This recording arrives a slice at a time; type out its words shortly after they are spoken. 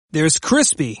There's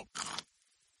crispy.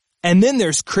 And then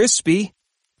there's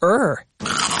crispy-er.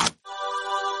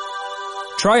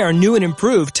 Try our new and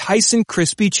improved Tyson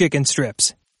Crispy Chicken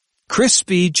Strips.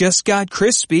 Crispy just got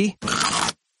crispy-er.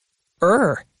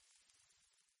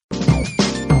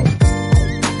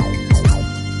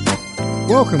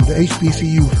 Welcome to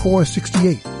HBCU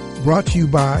 468, brought to you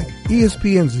by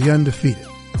ESPN's The Undefeated.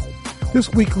 This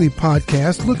weekly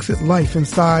podcast looks at life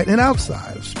inside and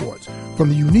outside of sports from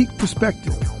the unique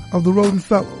perspective of the Rhoden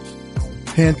Fellows,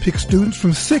 handpicked students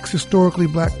from 6 historically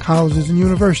black colleges and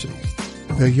universities.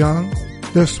 They're young,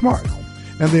 they're smart,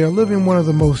 and they are living one of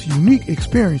the most unique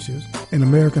experiences in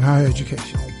American higher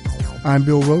education. I'm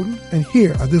Bill Rhoden, and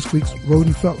here are this week's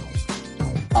Rhoden Fellows.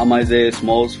 I'm Isaiah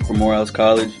Smalls from Morehouse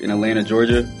College in Atlanta,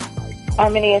 Georgia.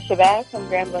 I'm Ania Shabazz from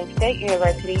Grambling State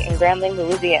University in Grambling,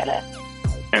 Louisiana.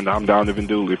 And I'm Donovan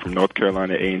Dooley from North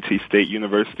Carolina A&T State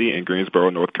University in Greensboro,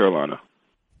 North Carolina.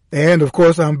 And, of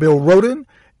course, I'm Bill Rhoden,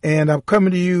 and I'm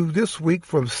coming to you this week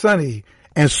from sunny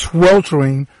and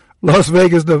sweltering Las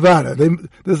Vegas, Nevada.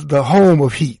 This is the home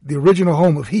of Heat, the original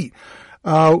home of Heat.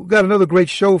 We've got another great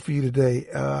show for you today.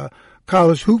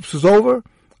 College hoops is over.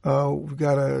 We've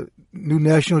got a new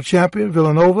national champion,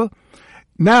 Villanova.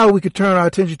 Now we could turn our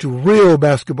attention to real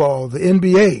basketball, the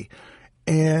NBA.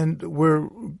 And we're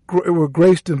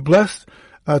graced and blessed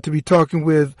to be talking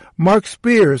with Marc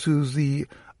Spears, who's the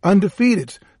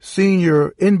undefeated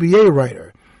senior NBA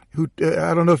writer. Who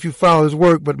I don't know if you follow his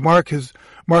work, but Marc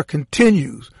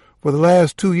continues for the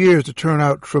last 2 years to turn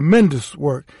out tremendous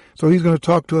work. So he's going to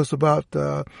talk to us about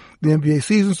the NBA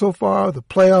season so far, the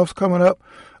playoffs coming up,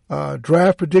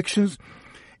 draft predictions,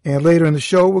 and later in the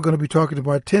show we're going to be talking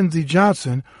about Tenzie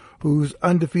Johnson, who's the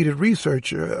undefeated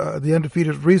researcher,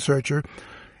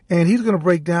 and he's going to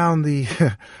break down the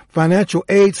financial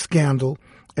aid scandal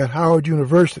at Howard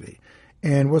University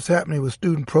and what's happening with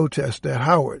student protests at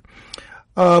Howard.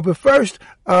 But first,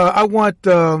 I want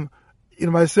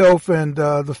myself and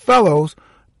the fellows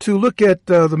to look at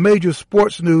the major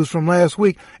sports news from last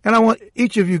week, and I want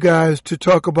each of you guys to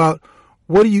talk about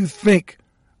what do you think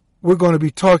we're going to be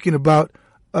talking about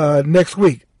next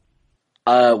week.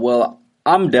 Well,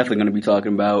 I'm definitely going to be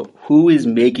talking about who is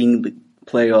making the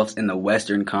playoffs in the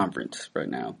Western Conference right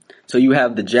now. So you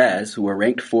have the Jazz, who are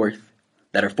ranked 4th,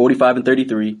 that are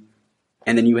 45-33,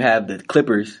 and then you have the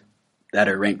Clippers, that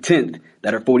are ranked 10th,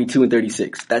 that are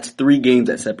 42-36. That's 3 games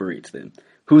that separates them.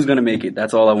 Who's going to make it?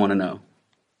 That's all I want to know.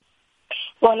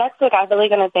 Well, next week, I'm really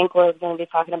going to think we're going to be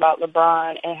talking about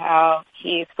LeBron and how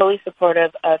he's fully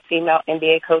supportive of female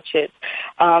NBA coaches.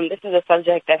 This is a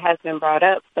subject that has been brought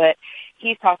up, but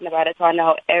he's talking about it, so I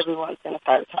know everyone's going to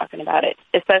start talking about it,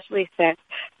 especially since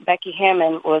Becky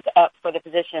Hammon was up for the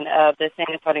position of the San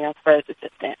Antonio Spurs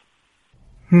assistant.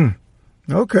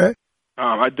 Okay.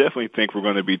 I definitely think we're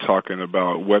going to be talking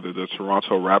about whether the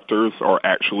Toronto Raptors are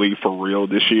actually for real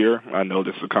this year. I know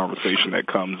this is a conversation that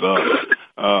comes up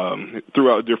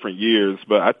throughout different years,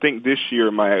 but I think this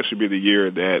year might actually be the year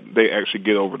that they actually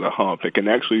get over the hump. They can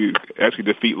actually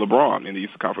defeat LeBron in the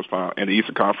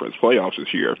Eastern Conference playoffs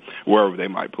this year, wherever they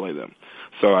might play them.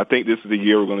 So I think this is the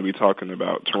year we're going to be talking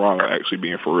about Toronto actually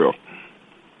being for real.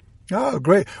 Oh,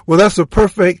 great. Well, that's a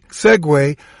perfect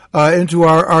segue into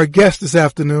our guest this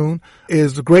afternoon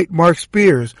is the great Marc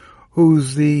Spears,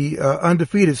 who's the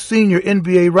undefeated senior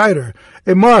NBA writer.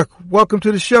 Hey, Marc, welcome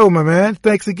to the show, my man.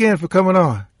 Thanks again for coming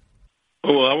on.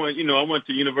 Oh, well, I went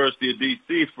to University of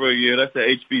D.C. for a year. That's the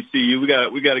HBCU.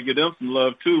 We got to give them some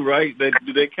love too, right?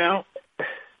 Do they count?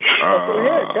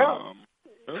 Yeah, count.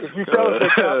 If you tell us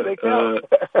they count,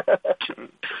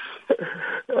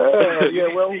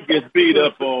 yeah, well, he gets beat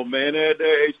up on, man.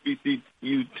 They're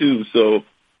HBCU too, so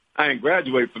I didn't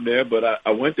graduate from there, but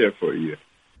I went there for a year.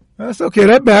 That's okay.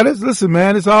 That matters. Listen,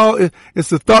 man, it's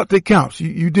the thought that counts.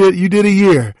 You did a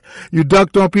year. You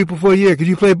dunked on people for a year because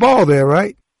you played ball there,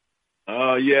 right?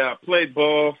 Yeah, I played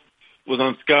ball, was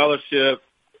on scholarship,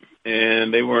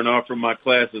 and they weren't offering my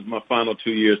classes my final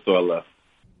 2 years, so I left.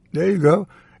 There you go.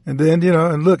 And then,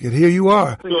 and look, and here you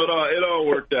are. So it all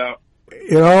worked out.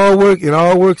 It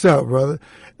all works out, brother.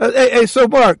 Hey, so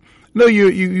Marc, I know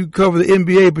you cover the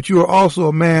NBA, but you are also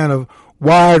a man of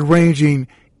wide-ranging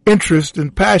interests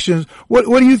and passions. What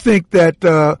do you think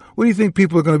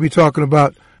people are going to be talking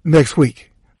about next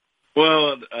week?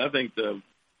 Well, I think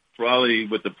probably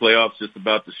with the playoffs just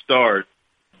about to start,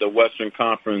 the Western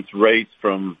Conference race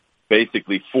from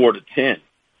basically 4 to 10.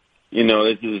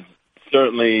 This is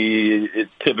certainly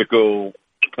it's typical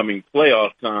coming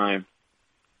playoff time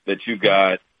that you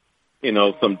got,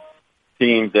 some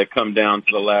teams that come down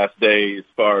to the last day as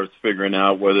far as figuring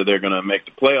out whether they're going to make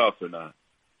the playoffs or not.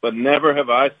 but never have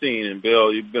I seen, and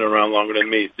Bill, you've been around longer than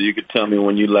me, so you could tell me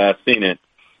when you last seen it,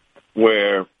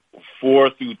 where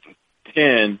 4 through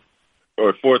 10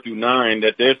 or 4 through 9,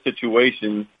 that their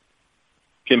situation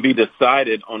can be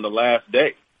decided on the last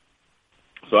day.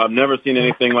 So I've never seen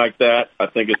anything like that. I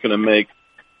think it's going to make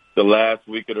the last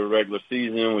week of the regular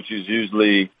season, which is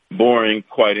usually boring,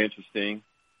 quite interesting.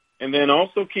 And then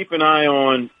also keep an eye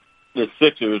on the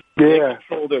Sixers. They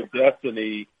control their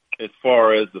destiny as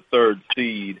far as the third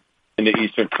seed in the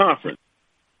Eastern Conference.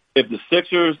 If the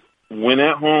Sixers win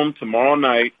at home tomorrow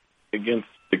night against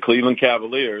the Cleveland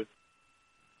Cavaliers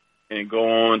and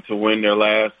go on to win their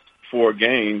last 4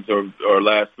 games or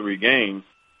last 3 games,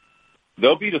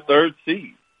 they'll be the third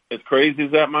seed. As crazy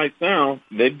as that might sound,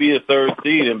 they'd be a third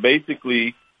seed, and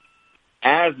basically,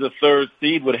 as the third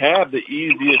seed, would have the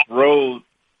easiest road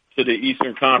to the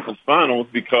Eastern Conference Finals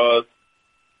because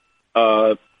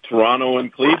Toronto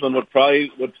and Cleveland would play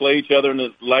each other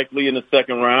likely in the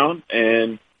second round,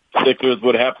 and Sixers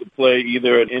would have to play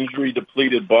either an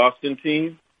injury-depleted Boston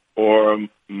team or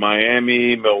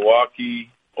Miami,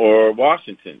 Milwaukee, or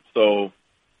Washington. So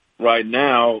right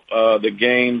now, the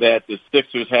game that the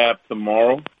Sixers have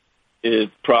tomorrow is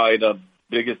probably the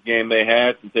biggest game they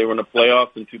had since they were in the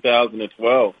playoffs in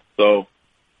 2012. So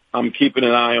I'm keeping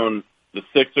an eye on the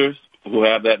Sixers, who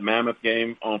have that mammoth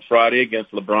game on Friday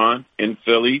against LeBron in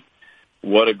Philly.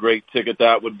 What a great ticket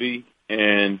that would be.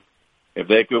 And if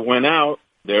they could win out,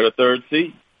 they're the third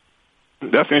seed.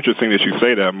 That's interesting that you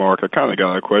say that, Mark. I kind of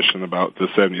got a question about the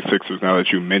 76ers now that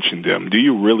you mentioned them. Do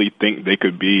you really think they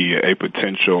could be a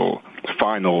potential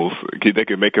finals? They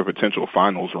could make a potential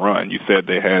finals run? You said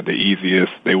they had the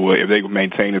easiest. They would, if they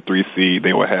maintain the 3 seed,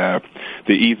 they would have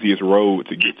the easiest road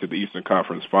to get to the Eastern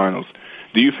Conference Finals.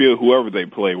 Do you feel whoever they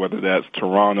play, whether that's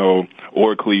Toronto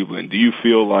or Cleveland, do you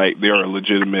feel like they have a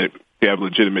legitimate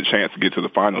chance to get to the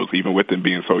finals, even with them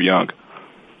being so young?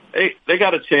 They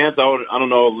got a chance. I don't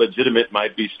know, legitimate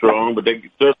might be strong, but they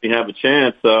certainly have a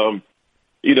chance.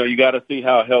 You got to see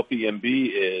how healthy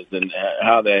Embiid is and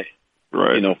how that,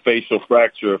 facial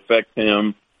fracture affects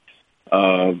him.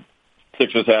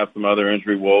 Sixers have some other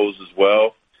injury woes as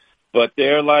well. But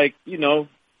they're like, you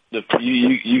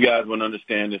guys wouldn't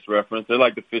understand this reference. They're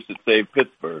like the fish that saved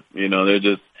Pittsburgh. They're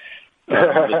just,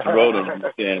 Mr. Roden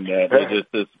understand that. They're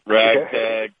just this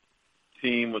ragtag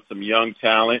team with some young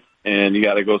talent. And you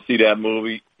got to go see that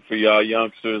movie for y'all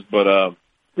youngsters. But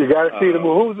you got to see the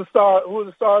movie. Who's the star? Who's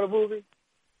the star of the movie?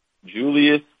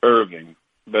 Julius Erving,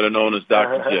 better known as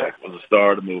Dr. J, was the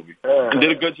star of the movie and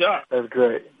did a good job. That's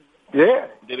great. Yeah,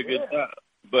 did a good job.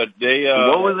 But they.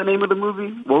 What was the name of the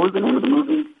movie?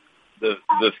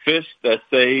 The Fish That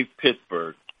Saved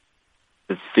Pittsburgh.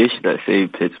 The Fish That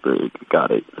Saved Pittsburgh.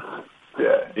 Got it.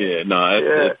 Yeah. Yeah.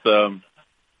 No,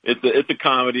 it's a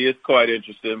comedy. It's quite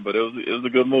interesting, but it was a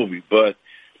good movie. But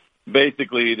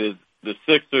basically, the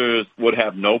Sixers would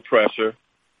have no pressure,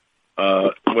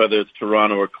 whether it's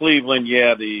Toronto or Cleveland.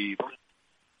 Yeah, the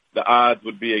odds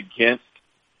would be against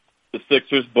the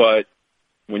Sixers, but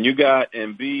when you got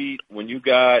Embiid, when you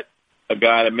got a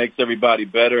guy that makes everybody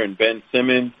better, and Ben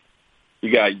Simmons,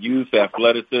 you got youth,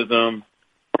 athleticism,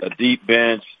 a deep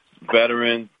bench,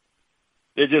 veterans.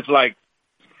 They're just like.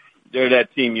 They're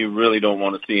that team you really don't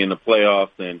want to see in the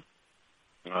playoffs, and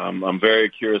I'm very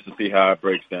curious to see how it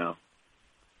breaks down.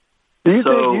 Do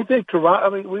you think Toronto? I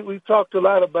mean, we've talked a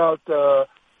lot about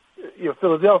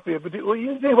Philadelphia, but what do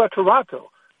you think about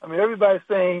Toronto? I mean, everybody's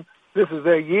saying this is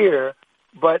their year,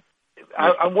 but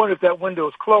I wonder if that window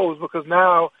is closed because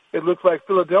now it looks like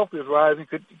Philadelphia is rising.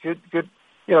 Could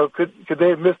they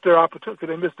have missed their opportunity? Could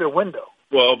they miss their window?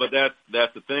 Well, but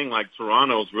that's the thing. Like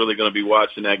Toronto's really going to be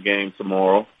watching that game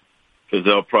tomorrow, because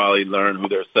they'll probably learn who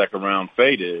their second-round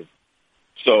fate is.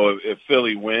 So if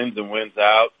Philly wins and wins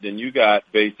out, then you got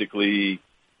basically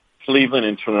Cleveland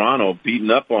and Toronto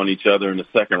beating up on each other in the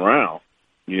second round,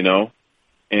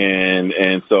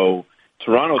 And so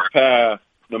Toronto's path,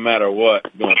 no matter what,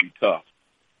 is going to be tough.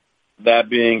 That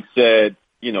being said,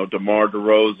 DeMar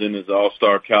DeRozan is an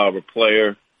all-star caliber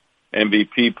player,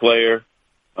 MVP player,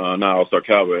 not all-star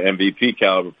caliber, MVP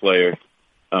caliber player.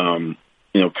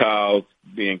 Kyle's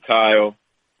being Kyle.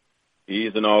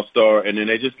 He's an all-star. And then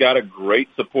they just got a great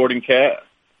supporting cast.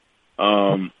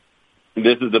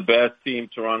 This is the best team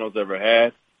Toronto's ever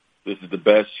had. This is the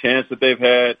best chance that they've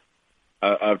had.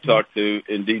 I've talked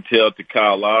in detail to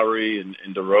Kyle Lowry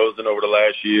and DeRozan over the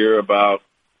last year about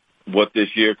what this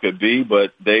year could be,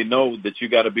 but they know that you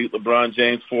got to beat LeBron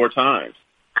James 4 times.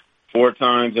 4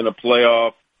 times in a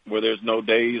playoff where there's no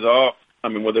days off.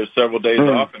 Where there's several days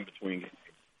off in between games.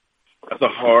 That's a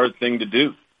hard thing to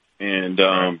do. And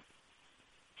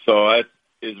so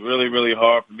it's really, really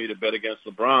hard for me to bet against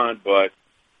LeBron, but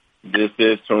this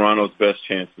is Toronto's best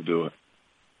chance to do it.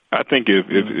 I think if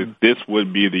this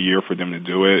would be the year for them to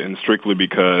do it, and strictly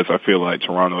because I feel like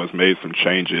Toronto has made some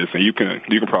changes, and you can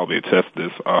probably attest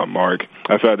this, Mark.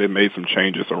 I feel like they've made some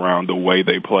changes around the way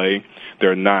they play.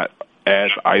 They're not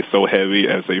as ISO heavy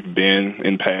as they've been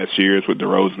in past years with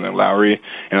DeRozan and Lowry,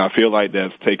 and I feel like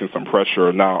that's taken some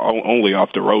pressure not only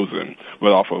off DeRozan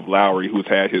but off of Lowry, who's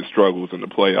had his struggles in the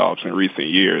playoffs in recent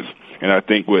years. And I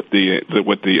think with the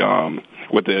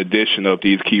addition of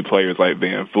these key players like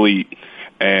Van Vliet,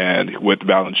 and with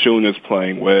Valanciunas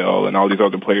playing well and all these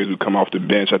other players who come off the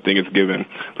bench, I think it's given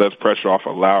less pressure off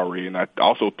of Lowry. And I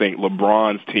also think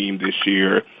LeBron's team this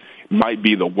year might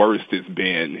be the worst it's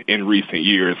been in recent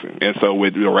years. And so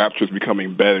with the Raptors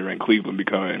becoming better and Cleveland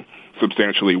becoming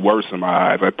substantially worse in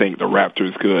my eyes, I think the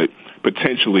Raptors could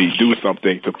potentially do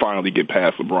something to finally get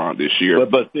past LeBron this year.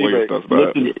 But Steve,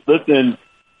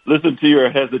 listen to your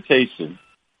hesitation.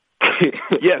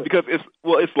 Yeah, because it's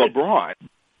LeBron.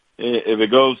 If it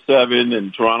goes 7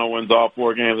 and Toronto wins all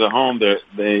 4 games at home,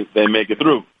 they make it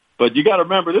through. But you got to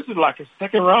remember, this is like a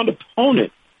second-round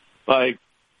opponent. Like,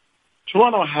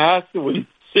 Toronto has to win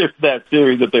that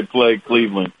series if they play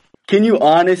Cleveland. Can you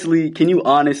honestly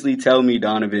tell me,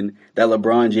 Donovan, that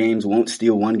LeBron James won't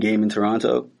steal one game in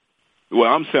Toronto?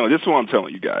 Well, this is what I'm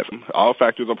telling you guys. All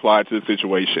factors apply to the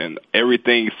situation.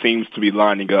 Everything seems to be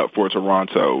lining up for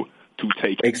Toronto to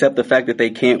take it. Except the fact that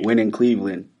they can't win in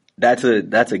Cleveland. That's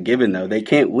a given, though. They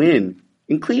can't win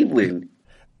in Cleveland.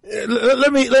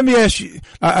 Let me ask you.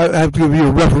 I have to be a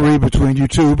referee between you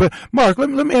two, but Mark, let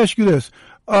me ask you this.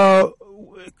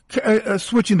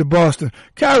 Switching to Boston,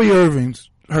 Kyrie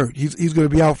Irving's hurt. He's going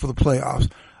to be out for the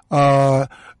playoffs.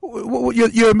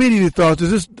 Your immediate thoughts?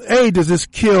 Does this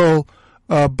kill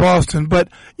Boston? But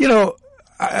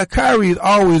Kyrie has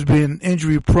always been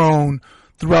injury prone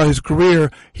throughout his career.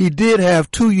 He did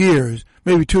have 2 years,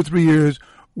 maybe 2 or 3 years,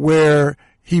 where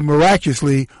he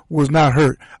miraculously was not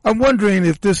hurt. I'm wondering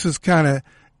if this is kind of,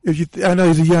 I know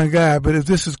he's a young guy, but if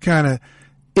this is kind of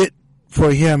it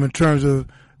for him in terms of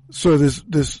sort of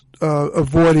this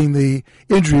avoiding the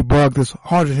injury bug that's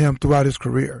haunted him throughout his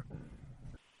career.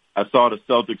 I saw the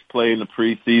Celtics play in the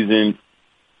preseason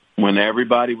when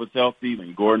everybody was healthy,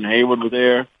 when Gordon Hayward was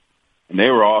there, and they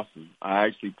were awesome. I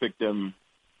actually picked them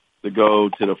to go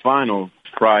to the finals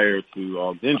prior to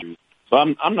all the injuries. So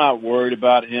I'm not worried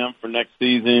about him for next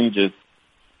season.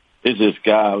 It's just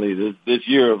golly, this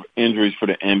year of injuries for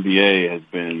the NBA has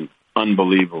been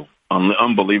unbelievable.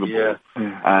 Yeah.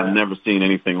 I've never seen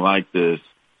anything like this.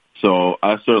 So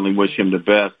I certainly wish him the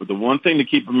best. But the one thing to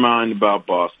keep in mind about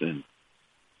Boston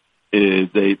is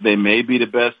they may be the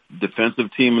best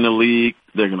defensive team in the league.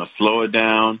 They're going to slow it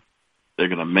down. They're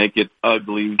going to make it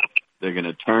ugly. They're going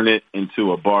to turn it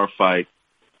into a bar fight.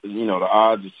 The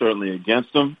odds are certainly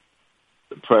against them.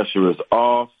 The pressure is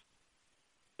off.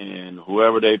 And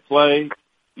whoever they play,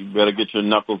 you better get your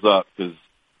knuckles up because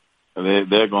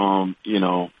they're going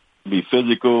to, be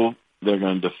physical. They're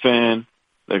going to defend.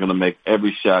 They're going to make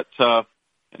every shot tough.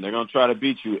 And they're going to try to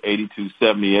beat you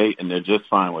 82-78, and they're just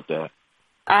fine with that.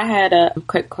 I had a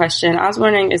quick question. I was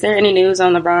wondering, is there any news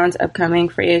on LeBron's upcoming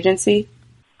free agency?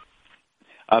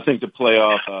 I think the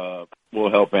playoff will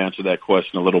help answer that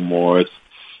question a little more. It's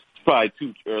probably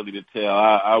too early to tell.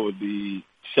 I would be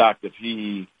shocked if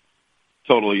he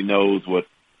totally knows what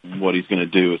he's going to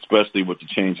do, especially with the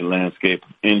change in landscape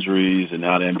of injuries and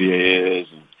how the NBA is.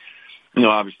 And,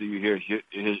 obviously you hear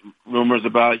his rumors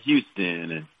about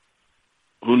Houston, and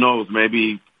who knows,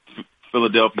 maybe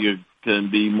Philadelphia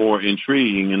can be more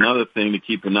intriguing. Another thing to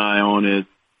keep an eye on is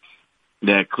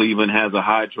that Cleveland has a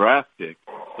high draft pick.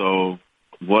 So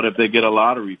what if they get a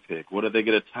lottery pick? What if they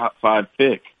get a top 5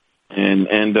 pick and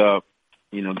end up,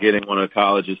 getting one of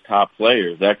college's top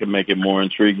players? That could make it more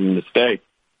intriguing to stay.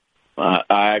 I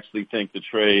actually think the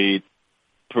trade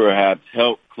perhaps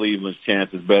helped Cleveland's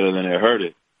chances better than it hurt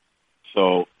it.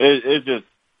 So there's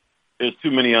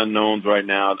too many unknowns right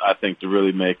now, I think, to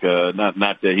really make not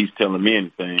that he's telling me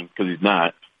anything, because he's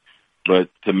not, but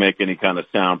to make any kind of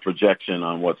sound projection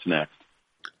on what's next.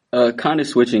 Kind of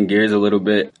switching gears a little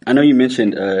bit. I know you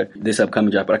mentioned this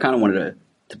upcoming draft, but I kind of wanted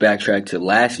to backtrack to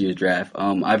last year's draft.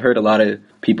 I've heard a lot of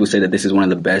people say that this is one of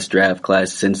the best draft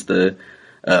classes since the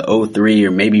 03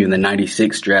 or maybe even the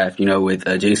 96 draft,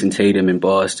 with Jason Tatum in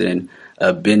Boston,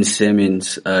 Ben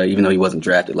Simmons, even though he wasn't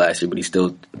drafted last year, but he's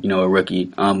still, a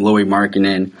rookie, Lauri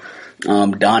Markkanen,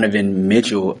 Donovan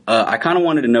Mitchell. I kind of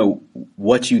wanted to know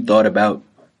what you thought about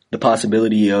the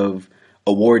possibility of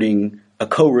awarding a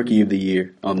co-rookie of the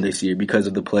year this year because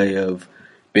of the play of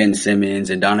Ben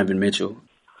Simmons and Donovan Mitchell.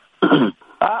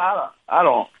 I I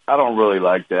don't really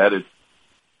like that. It's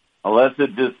unless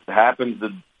it just happens to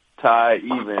tie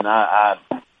even.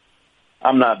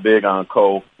 I'm not big on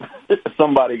Cole.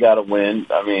 Somebody got to win.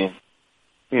 I mean,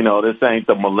 this ain't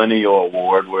the Millennial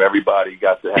Award where everybody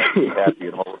got to be happy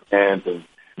and hold hands and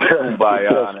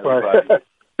kumbaya and everybody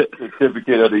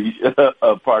certificate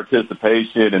of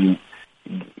participation and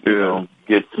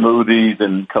get smoothies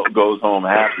and goes home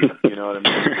happy. You know what I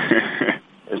mean?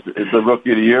 It's a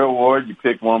Rookie of the Year award. You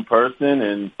pick one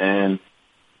person, and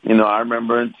I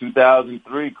remember in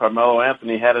 2003, Carmelo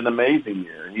Anthony had an amazing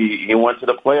year. He went to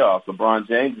the playoffs. LeBron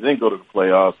James didn't go to the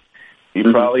playoffs. He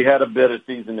probably had a better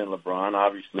season than LeBron.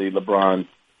 Obviously, LeBron's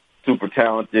super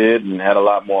talented and had a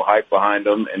lot more hype behind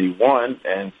him, and he won.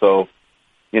 And so,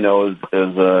 it was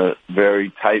a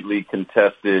very tightly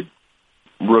contested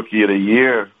Rookie of the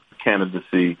Year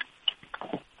candidacy.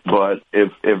 But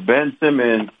if Ben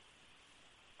Simmons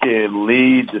can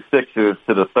lead the Sixers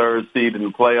to the third seed in the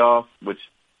playoffs, which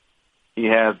he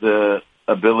has the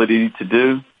ability to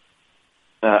do,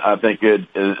 I think it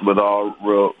is, with all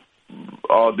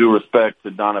due respect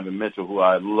to Donovan Mitchell, who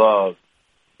I love,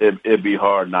 it'd be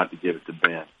hard not to give it to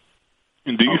Ben.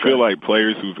 And do you feel like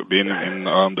players who've been in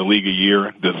the league a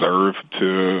year deserve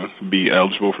to be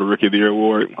eligible for Rookie of the Year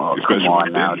award, especially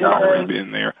when they've already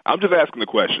been there? I'm just asking the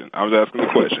question.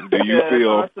 Do you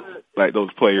feel like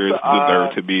those players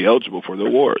deserve to be eligible for the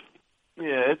award?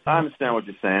 Yeah, I understand what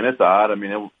you're saying. It's odd. I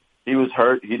mean, he was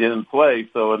hurt. He didn't play.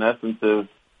 So, in essence, it's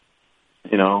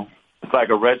like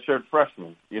a redshirt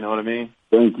freshman. You know what I mean?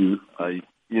 Thank you. But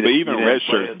even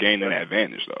redshirts gain an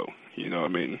advantage, though. You know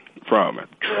what I mean? From a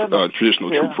traditional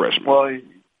true freshman. Well, you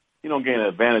don't gain an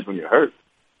advantage when you're hurt.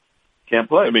 Can't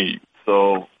play.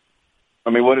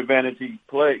 What advantage he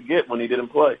get when he didn't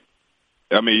play?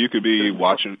 I mean, you could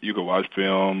watch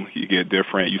film, you get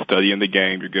different, you study in the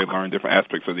game, you get learn different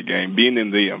aspects of the game. Being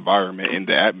in the environment, in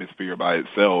the atmosphere by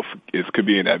itself, could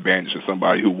be an advantage to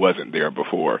somebody who wasn't there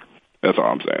before. That's all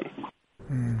I'm saying.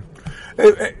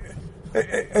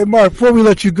 Hey, Mark, before we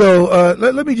let you go,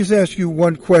 let me just ask you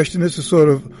one question. This is sort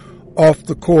of off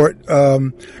the court.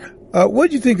 What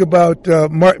do you think about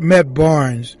Matt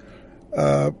Barnes,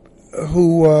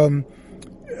 who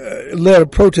led a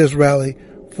protest rally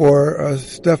for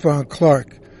Stephon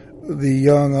Clark, the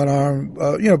young unarmed,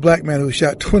 black man who was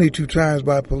shot 22 times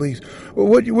by police?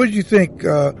 What did you think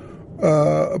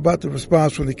about the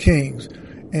response from the Kings?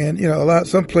 And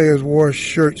some players wore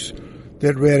shirts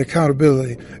that read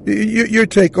accountability. Your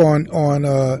take on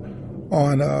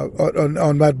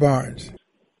Matt Barnes?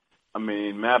 I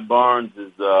mean, Matt Barnes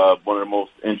is one of the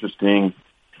most interesting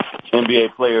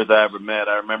NBA players I ever met.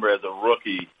 I remember as a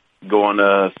rookie going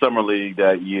to Summer League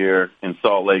that year in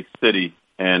Salt Lake City,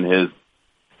 and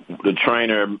the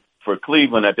trainer for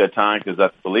Cleveland at that time, because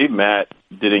I believe Matt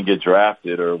didn't get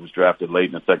drafted or was drafted late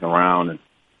in the second round, and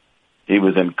he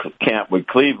was in camp with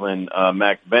Cleveland.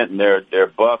 Max Benton, their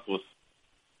bus was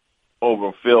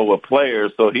overfilled with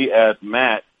players, so he asked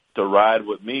Matt to ride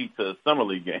with me to the Summer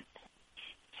League game.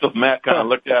 So Matt kind of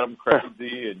looked at him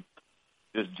crazy and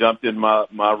just jumped in my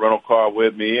rental car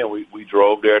with me, and we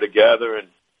drove there together and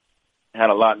had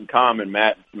a lot in common.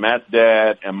 Matt's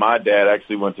dad and my dad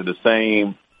actually went to the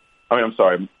same.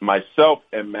 Myself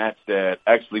and Matt's dad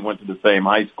actually went to the same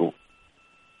high school.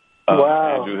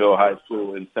 Wow. Andrew Hill High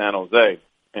School in San Jose.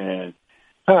 And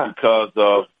because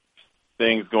of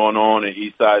things going on in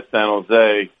Eastside San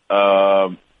Jose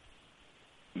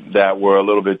that were a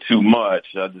little bit too much,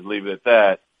 I'll just leave it at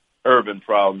that, urban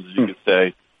problems, as you could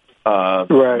say,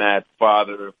 right. Matt's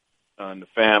father and the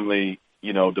family,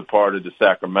 departed to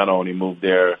Sacramento, and he moved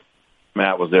there.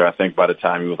 Matt was there, I think, by the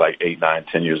time he was like 8, 9,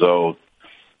 10 years old.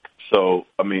 So,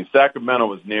 Sacramento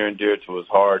was near and dear to his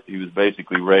heart. He was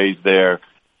basically raised there.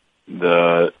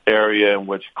 The area in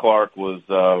which Clark was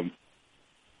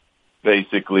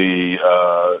basically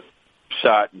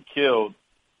shot and killed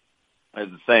is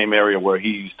the same area where he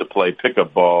used to play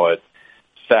pickup ball at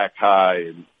Sac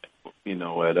High and,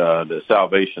 at the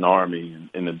Salvation Army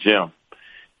in the gym.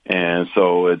 And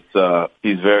so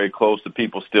he's very close to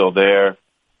people still there.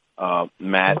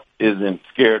 Matt isn't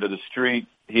scared of the street.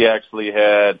 He actually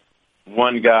had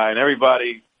one guy, and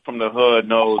everybody from the hood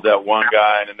knows that one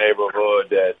guy in the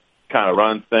neighborhood that kind of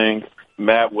runs things.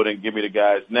 Matt wouldn't give me the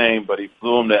guy's name, but he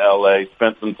flew him to L.A.,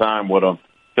 spent some time with him,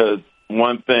 because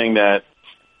one thing that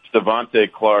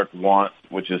Devontae Clark wants,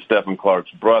 which is Stephen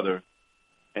Clark's brother,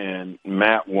 and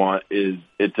Matt want, is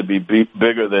it to be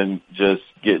bigger than just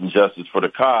getting justice for the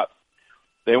cops.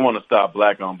 They want to stop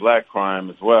black-on-black crime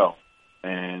as well.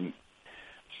 And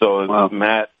so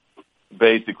Matt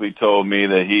basically told me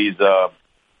that he's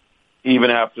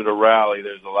even after the rally,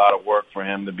 there's a lot of work for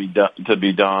him to be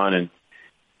done, and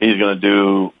he's going to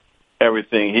do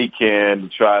everything he can to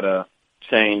try to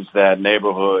change that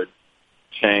neighborhood,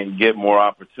 get more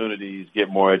opportunities, get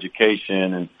more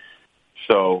education. And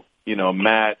so,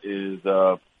 Matt is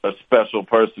a special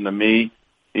person to me.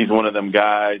 He's one of them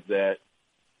guys that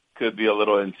could be a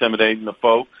little intimidating to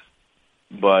folks,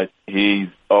 but he's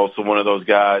also one of those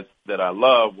guys that I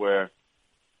love where,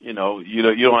 you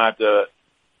don't have to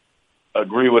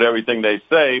agree with everything they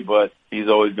say, but he's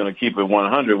always going to keep it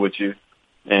 100 with you.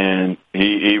 And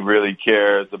he really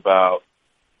cares about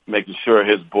making sure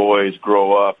his boys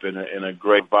grow up in a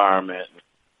great environment,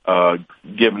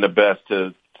 giving the best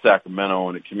to Sacramento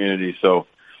and the community. So,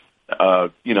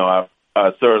 I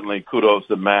certainly kudos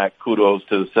to Matt, kudos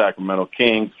to the Sacramento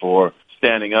Kings for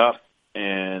standing up,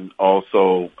 and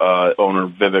also owner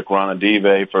Vivek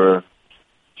Ranadive for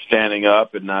standing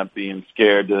up and not being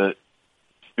scared to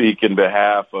speak in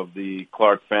behalf of the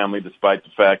Clark family, despite the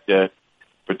fact that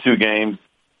for 2 games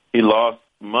he lost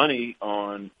money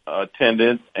on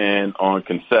attendance and on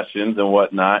concessions and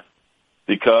whatnot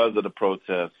because of the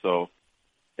protests. So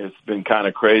it's been kind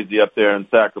of crazy up there in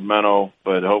Sacramento,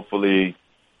 but hopefully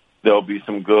there'll be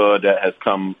some good that has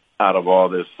come out of all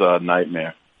this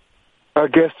nightmare. Our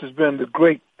guest has been the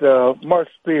great Mark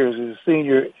Spears, who's a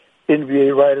senior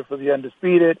NBA writer for The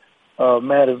Undisputed, a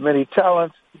man of many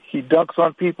talents. He dunks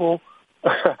on people.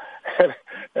 And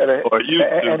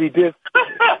he did.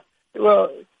 Well,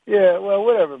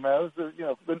 whatever, man.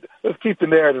 Let's keep the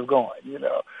narrative going,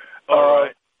 All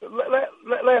right.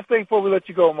 Last thing before we let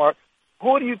you go, Mark.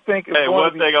 Who do you think is going to be playing?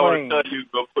 One thing I want to tell you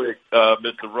real quick,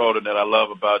 Mr. Roden, that I love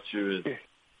about you is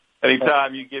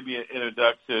anytime you give me an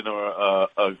introduction or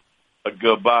a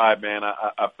goodbye, man,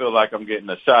 I feel like I'm getting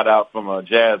a shout out from a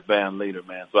jazz band leader,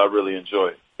 man. So I really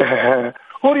enjoy it.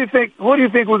 Who do you think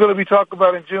we're going to be talking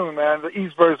about in June, man? The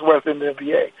East versus West in the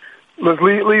NBA. Let's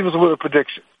leave us with a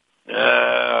prediction.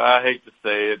 I hate to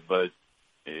say it, but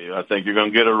I think you're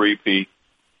going to get a repeat.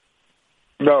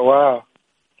 No, wow.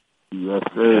 Yes,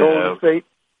 Golden State.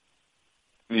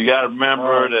 You got to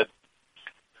remember that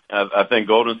I think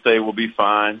Golden State will be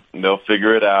fine, and they'll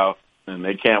figure it out, and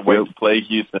they can't wait to play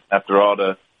Houston after all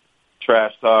the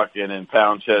trash talking and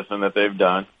pound chesting that they've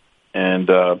done. And,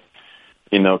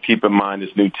 keep in mind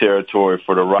this new territory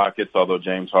for the Rockets. Although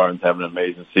James Harden's having an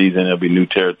amazing season, it'll be new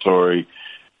territory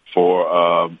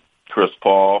for Chris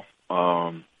Paul,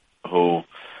 who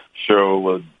sure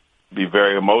will be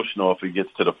very emotional if he gets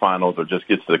to the finals or just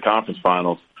gets to the conference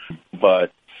finals.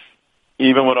 But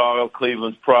even with all of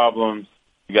Cleveland's problems,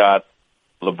 you got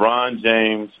LeBron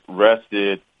James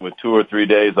rested with 2 or 3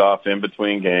 days off in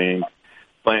between games,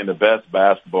 playing the best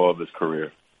basketball of his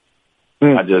career.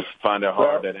 I just find it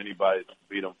hard that anybody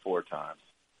beat him 4 times.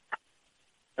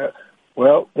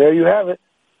 Well, there you have it.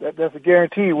 That's a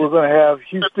guarantee. We're going to have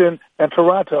Houston and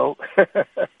Toronto. I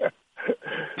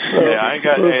ain't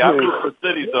got. Hey, I'm from the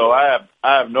city, so I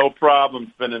have no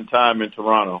problem spending time in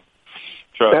Toronto.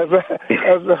 Trust me.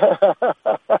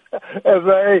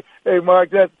 Hey,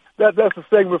 Mark, that's a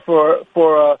segment for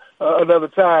another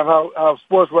time. How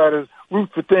sports writers root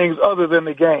for things other than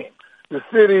the game. The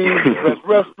city, the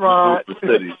restaurant,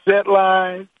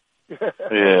 deadlines. Yeah,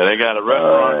 they got a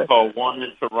restaurant called One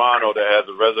in Toronto that has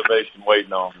a reservation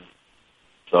waiting on me.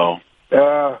 So.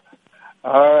 All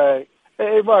right.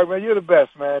 Hey, Mark, man, you're the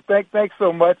best, man. Thanks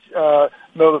so much. Know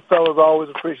the fellas always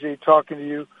appreciate talking to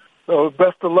you. So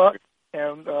best of luck,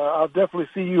 and I'll definitely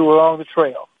see you along the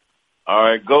trail. All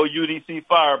right, go UDC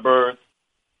Firebirds.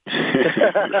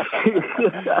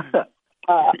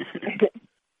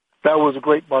 That was a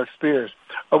great Mark Spears.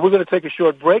 We're going to take a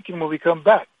short break, and when we come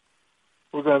back,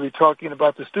 we're going to be talking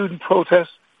about the student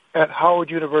protests at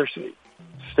Howard University.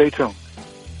 Stay tuned.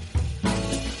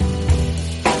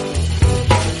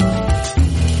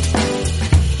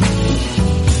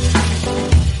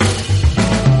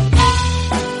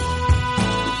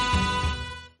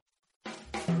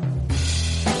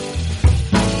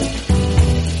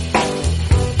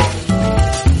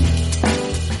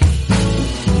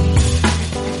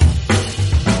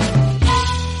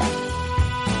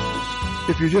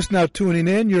 If you're just now tuning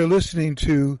in, you're listening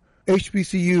to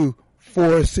HBCU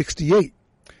 468.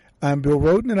 I'm Bill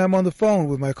Roden, and I'm on the phone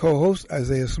with my co-host,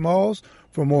 Isaiah Smalls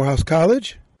from Morehouse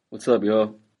College. What's up,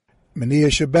 y'all? Mania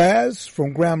Shabazz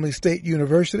from Grambling State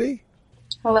University.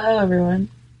 Hello,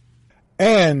 everyone.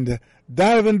 And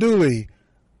Donovan Dooley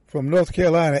from North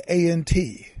Carolina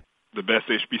A&T. The best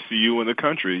HBCU in the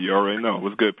country. You already know.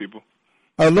 What's good, people?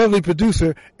 Our lovely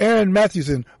producer, Aaron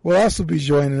Matthewson, will also be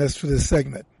joining us for this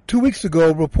segment. 2 weeks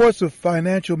ago, reports of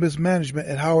financial mismanagement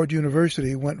at Howard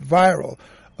University went viral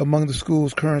among the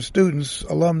school's current students,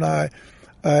 alumni,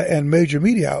 and major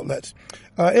media outlets.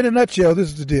 In a nutshell, this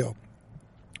is the deal.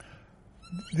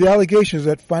 The allegation is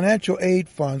that financial aid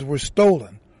funds were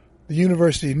stolen. The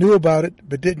university knew about it,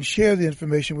 but didn't share the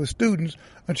information with students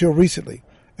until recently.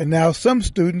 And now some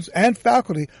students and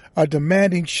faculty are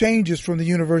demanding changes from the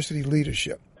university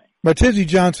leadership. Martenzie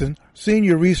Johnson,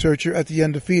 senior researcher at The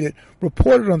Undefeated,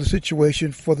 reported on the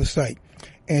situation for the site,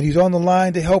 and he's on the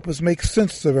line to help us make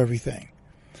sense of everything.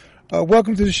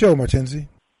 Welcome to the show, Martenzie.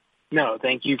 No,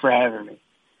 thank you for having me.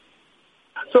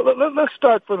 So let's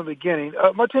start from the beginning.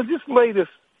 Martenzie, just lay this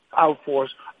out for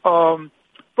us.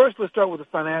 First, let's start with the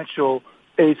financial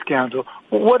aid scandal.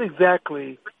 What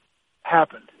exactly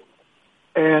happened?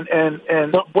 And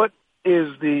what is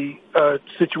the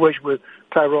situation with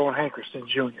Tyrone Hankerson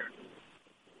Jr.?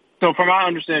 So from my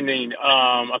understanding,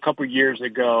 a couple of years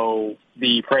ago,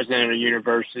 the president of the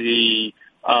university,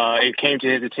 it came to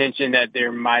his attention that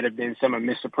there might have been some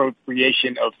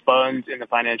misappropriation of funds in the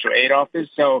financial aid office.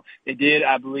 So they did,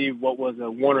 I believe, what was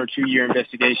a 1 or 2 year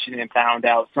investigation and found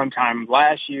out sometime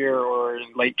last year or in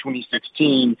late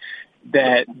 2016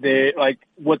 that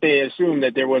what they assumed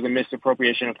that there was a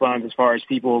misappropriation of funds as far as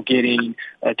people getting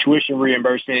tuition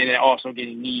reimbursement and also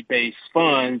getting need-based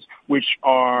funds, which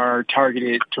are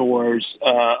targeted towards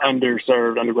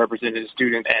underserved, underrepresented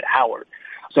students at Howard.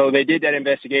 So they did that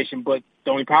investigation, but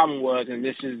the only problem was, and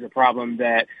this is the problem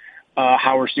that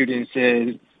Howard students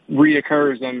said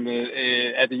reoccurs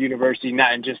at the university,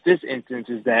 not in just this instance,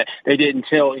 is that they didn't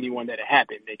tell anyone that it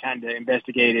happened. They kind of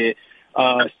investigated,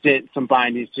 sent some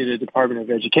findings to the Department of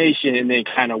Education, and then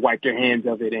kind of wiped their hands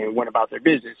of it and went about their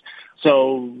business.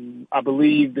 So I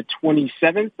believe the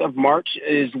 27th of March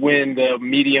is when the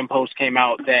Medium post came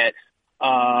out that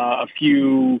a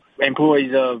few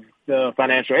employees of the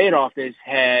financial aid office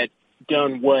had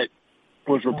done what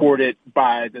was reported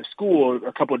by the school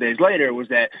a couple of days later, was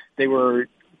that they were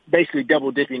basically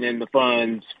double dipping in the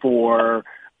funds for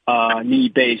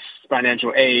need-based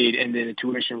financial aid and then the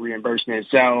tuition reimbursement.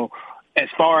 So as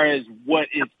far as what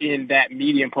is in that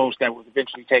Medium post that was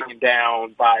eventually taken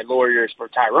down by lawyers for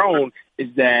Tyrone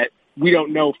is that we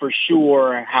don't know for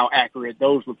sure how accurate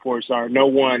those reports are. No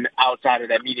one outside of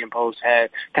that Medium post had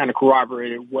kind of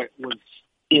corroborated what was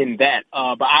in that.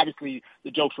 But obviously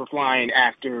the jokes were flying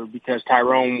after, because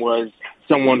Tyrone was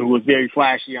someone who was very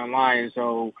flashy online.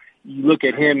 So you look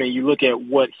at him and you look at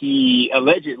what he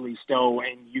allegedly stole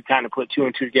and you kind of put two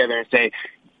and two together and say,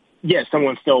 yes,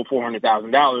 someone stole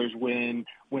 $400,000.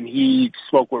 When he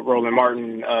spoke with Roland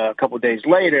Martin a couple of days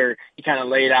later, he kind of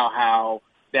laid out how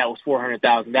that was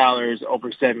 $400,000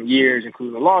 over 7 years,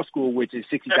 including the law school, which is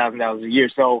 $60,000 a year.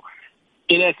 So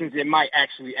in essence, it might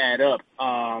actually add up.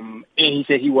 And he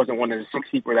said he wasn't one of the 6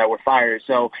 people that were fired.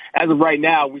 So as of right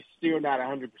now, we're still not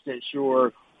 100%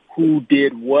 sure who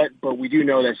did what, but we do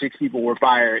know that 6 people were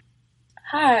fired.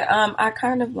 Hi, I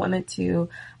kind of wanted to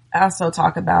also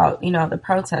talk about, the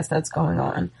protest that's going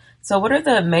on. So what are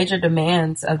the major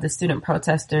demands of the student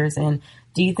protesters, and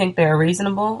do you think they're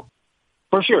reasonable?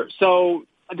 For sure. So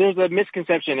there's a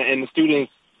misconception, and the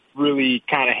students really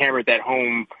kind of hammered that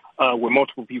home with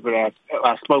multiple people that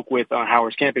I spoke with on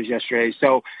Howard's campus yesterday.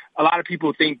 So a lot of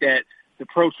people think that the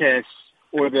protests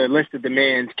or the list of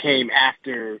demands came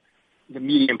after the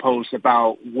Medium post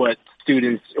about what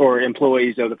students or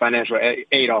employees of the financial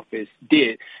aid office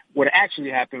did. What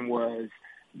actually happened was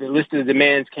the list of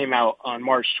demands came out on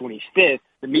March 25th.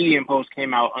 The Medium post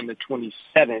came out on the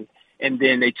 27th, and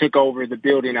then they took over the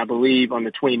building, I believe, on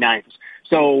the 29th.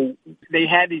 So they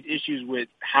had these issues with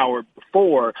Howard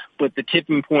before, but the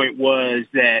tipping point was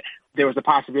that there was a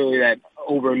possibility that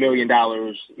over $1 million,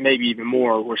 maybe even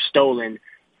more, were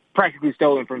practically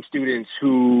stolen from students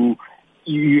who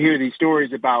you hear these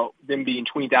stories about them being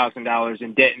 $20,000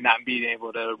 in debt and not being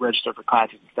able to register for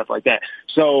classes and stuff like that.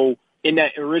 So in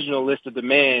that original list of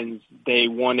demands, they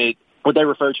wanted what they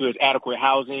refer to as adequate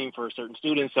housing for certain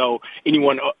students. So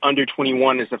anyone under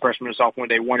 21 as a freshman or sophomore,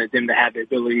 they wanted them to have the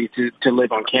ability to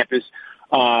live on campus.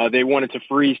 They wanted to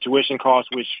freeze tuition costs,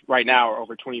 which right now are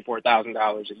over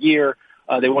 $24,000 a year.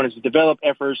 They wanted to develop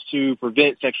efforts to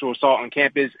prevent sexual assault on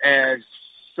campus. As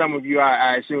some of you,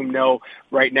 I assume, know,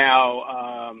 right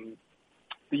now,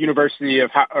 the University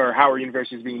of Howard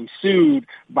University is being sued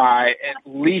by at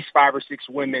least 5 or 6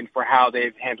 women for how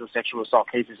they've handled sexual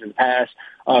assault cases in the past.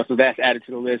 So that's added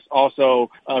to the list. Also,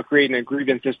 creating a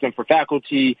grievance system for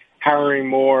faculty, hiring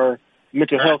more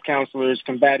mental health counselors,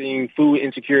 combating food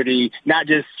insecurity, not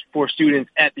just for students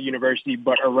at the university,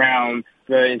 but around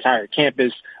the entire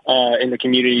campus, in the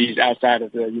communities outside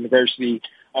of the university,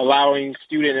 allowing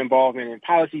student involvement in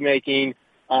policymaking.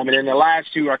 And then the last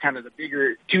two are kind of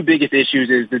the two biggest issues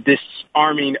is the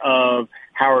disarming of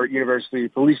Howard University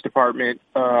Police Department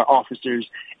officers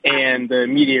and the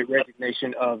immediate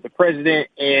resignation of the president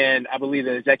and I believe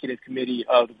the executive committee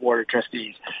of the Board of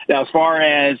Trustees. Now, as far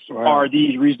as are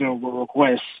these reasonable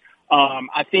requests,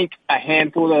 I think a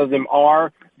handful of them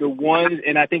are. The ones,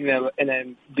 and I think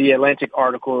in the Atlantic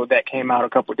article that came out a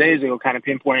couple of days ago kind of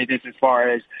pinpointed this as far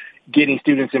as getting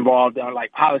students involved on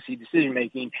like policy decision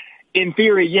making. In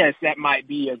theory, yes, that might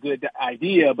be a good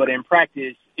idea, but in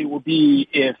practice, it would be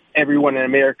if everyone in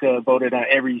America voted on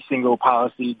every single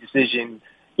policy decision,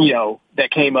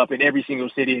 that came up in every single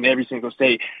city in every single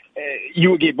state, you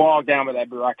would get bogged down by that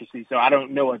bureaucracy. So I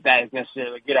don't know if that is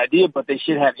necessarily a good idea, but they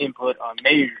should have input on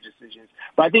major decisions.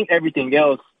 But I think everything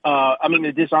else,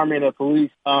 the disarming of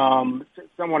police,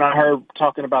 someone I heard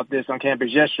talking about this on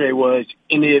campus yesterday was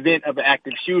in the event of an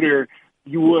active shooter,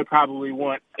 you would probably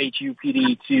want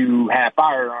HUPD to have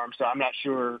firearms. So I'm not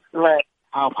sure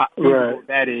how possible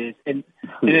that is. And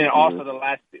then also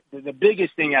the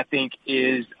biggest thing I think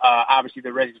is obviously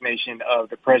the resignation of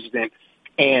the president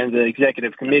and the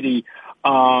executive committee.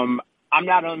 I'm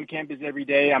not on campus every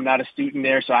day. I'm not a student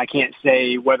there, so I can't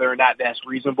say whether or not that's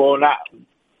reasonable or not.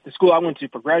 The school I went to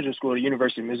for graduate school, the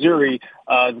University of Missouri,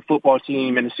 the football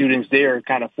team and the students there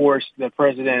kind of forced the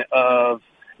president of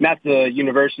not the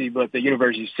university, but the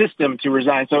university system to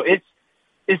resign. So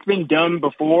it's been done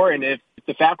before, and if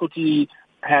the faculty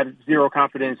have zero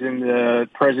confidence in the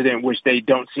president, which they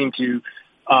don't seem to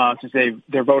say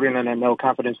they're voting on a no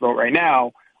confidence vote right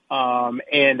now,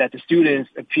 and that the students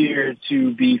appear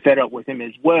to be fed up with him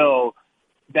as well,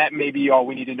 that may be all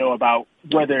we need to know about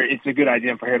whether it's a good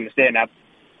idea for him to stand up.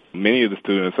 Many of the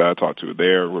students I talked to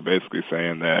there were basically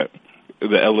saying that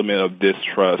the element of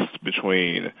distrust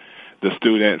between the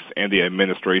students and the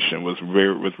administration was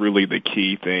really the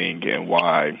key thing and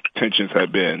why tensions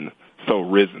have been so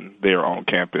risen there on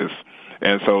campus.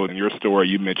 And so in your story,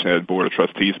 you mentioned that Board of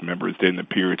Trustees members didn't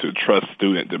appear to trust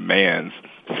student demands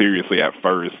seriously at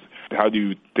first. How do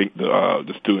you think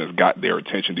the students got their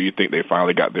attention? Do you think they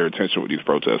finally got their attention with these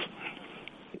protests?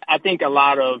 I think a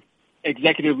lot of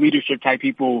executive leadership type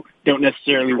people don't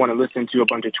necessarily want to listen to a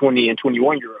bunch of 20 and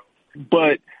 21-year-olds.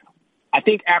 But I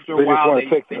think after a while,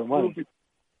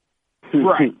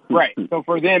 right. So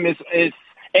for them, it's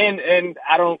and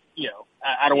I don't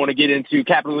want to get into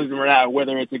capitalism or not,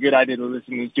 whether it's a good idea to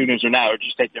listen to students or not, or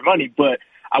just take their money. But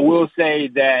I will say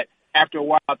that after a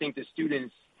while, I think the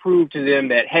students proved to them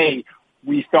that, hey,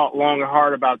 we thought long and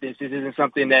hard about this. This isn't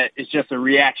something that is just a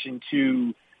reaction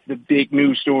to the big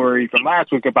news story from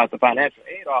last week about the financial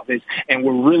aid office, and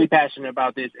we're really passionate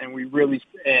about this, and we really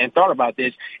thought about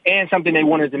this. And something they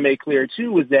wanted to make clear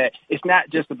too was that it's not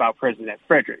just about President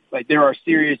Frederick. Like, there are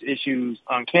serious issues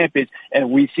on campus, and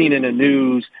we've seen in the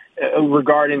news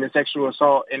regarding the sexual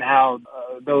assault and how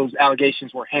those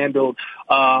allegations were handled,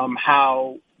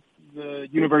 how the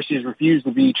university has refused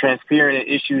to be transparent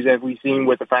in issues as we've seen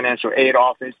with the financial aid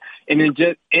office, and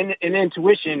then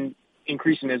tuition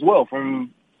increasing as well.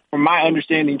 From my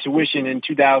understanding, tuition in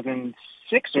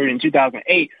 2006 or in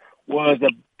 2008 was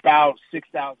about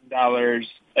 $6,000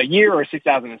 a year or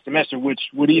 $6,000 a semester, which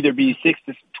would either be $6,000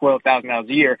 to $12,000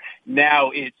 a year.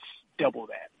 Now it's double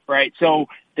that, right? So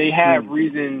they have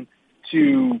reason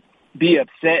to be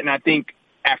upset, and I think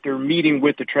after meeting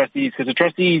with the trustees, because the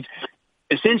trustees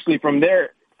essentially from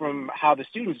how the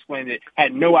students explained it,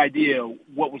 had no idea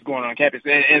what was going on campus.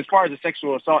 And as far as the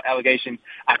sexual assault allegations,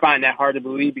 I find that hard to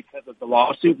believe because of the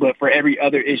lawsuit. But for every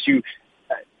other issue,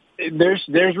 there's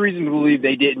reason to believe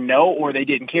they didn't know or they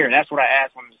didn't care. That's what I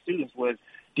asked one of the students was,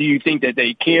 do you think that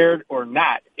they cared or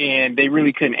not? And they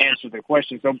really couldn't answer the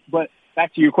question. So, but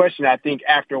back to your question, I think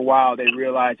after a while they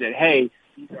realized that, hey,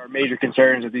 these are major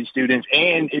concerns of these students.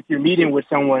 And if you're meeting with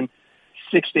someone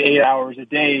 6 to 8 hours a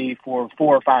day for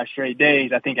 4 or 5 straight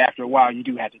days, I think after a while you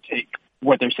do have to take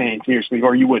what they're saying seriously,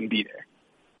 or you wouldn't be there.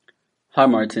 Hi,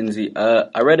 Martinzi.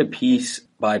 I read a piece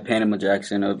by Panama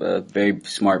Jackson of Very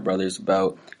Smart Brothers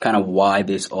about kind of why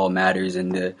this all matters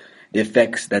and the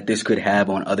effects that this could have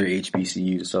on other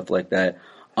HBCUs and stuff like that.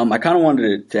 I kind of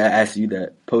wanted to ask you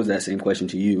pose that same question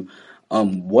to you.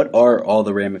 What are all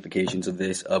the ramifications of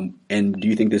this? And do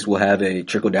you think this will have a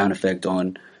trickle-down effect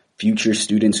on future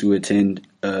students who attend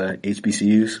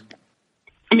HBCUs?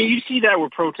 I mean, you see that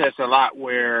with protests a lot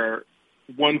where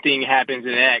one thing happens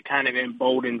and that kind of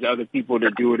emboldens other people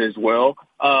to do it as well,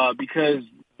 because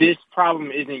this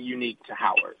problem isn't unique to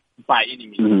Howard by any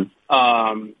means.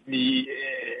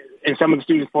 And some of the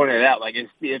students pointed it out, like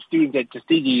if students at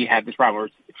Tuskegee have this problem,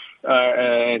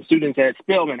 or students at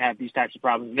Spelman have these types of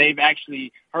problems, they've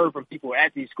actually heard from people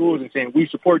at these schools and saying, we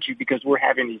support you because we're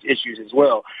having these issues as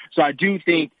well. So I do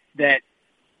think that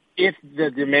if the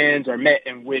demands are met,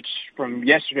 in which from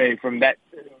yesterday, from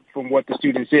what the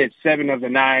student said, 7 of the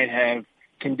 9 have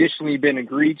conditionally been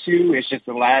agreed to. It's just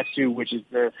the last 2, which is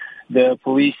the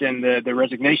police and the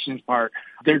resignations part.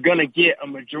 They're going to get a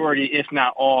majority, if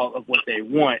not all, of what they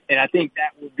want. And I think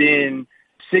that will then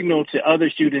signal to other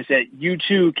students that you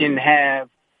too can have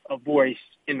a voice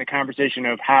in the conversation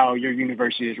of how your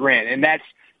university is ran. And that's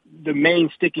the main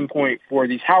sticking point for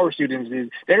these Howard students, is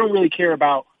they don't really care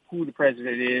about who the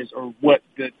president is or what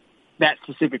that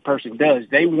specific person does.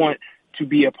 They want to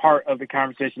be a part of the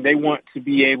conversation. They want to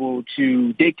be able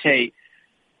to dictate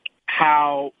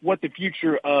what the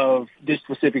future of this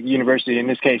specific university, in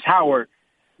this case Howard,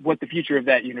 what the future of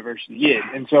that university is.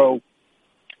 And so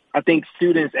I think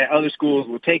students at other schools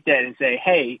will take that and say,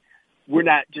 hey, we're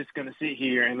not just going to sit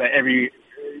here and let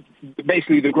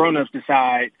basically the grown-ups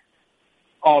decide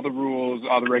all the rules,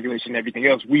 all the regulation, everything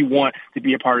else. We want to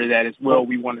be a part of that as well.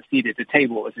 We want a seat at the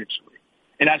table, essentially.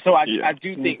 And I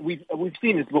do think we've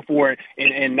seen this before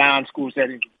in non-school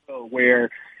settings where,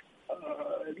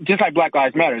 just like Black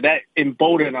Lives Matter, that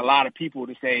emboldened a lot of people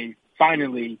to say,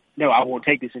 finally, no, I won't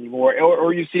take this anymore.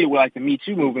 Or you see it with like the Me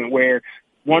Too movement, where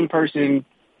one person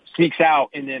speaks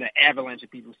out and then an avalanche of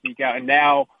people speak out. And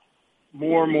now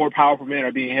more and more powerful men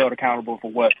are being held accountable for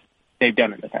what they've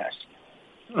done in the past.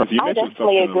 I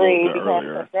definitely agree,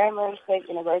 because Grambling State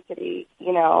University,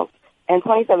 in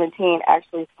 2017,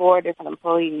 actually 4 different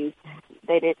employees,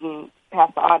 they didn't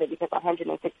pass the audit because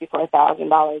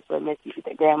 $164,000 were misused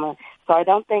at Grambling. So I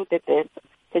don't think that this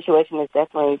situation is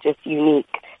definitely just unique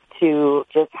to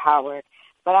just Howard.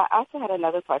 But I also had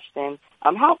another question.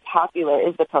 How popular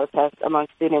is the protest among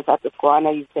students at the school? I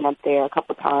know you've been up there a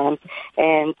couple times.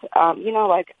 And,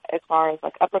 as far as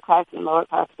upperclassmen,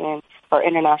 lowerclassmen, or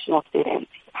international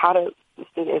students,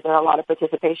 is there a lot of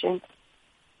participation?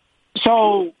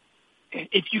 So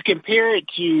if you compare it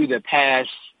to the past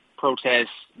protests,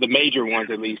 the major ones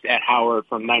at least, at Howard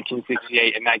from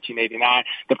 1968 and 1989,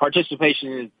 the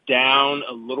participation is down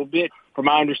a little bit. From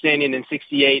my understanding, in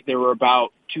 68, there were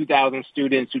about 2,000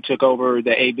 students who took over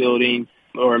the A building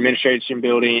or administration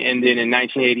building. And then in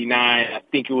 1989, I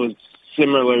think it was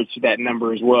similar to that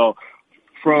number as well.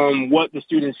 From what the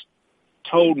students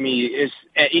told me, is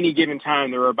at any given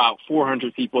time, there are about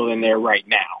 400 people in there right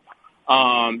now.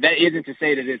 That isn't to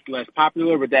say that it's less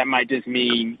popular, but that might just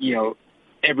mean,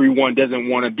 everyone doesn't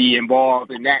want to be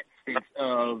involved in that sense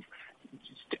of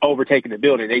overtaking the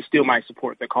building. They still might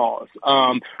support the cause.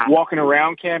 Walking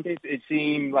around campus, it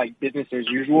seemed like business as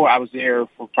usual. I was there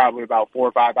for probably about 4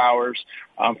 or 5 hours,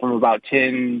 from about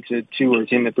 10 to 2 or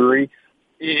 10 to 3.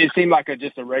 It seemed like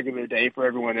just a regular day for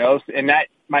everyone else. And that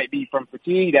might be from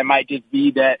fatigue. That might just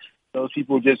be that those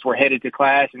people just were headed to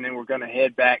class and then we're going to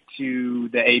head back to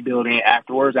the A building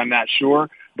afterwards. I'm not sure.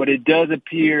 But it does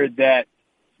appear that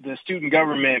the student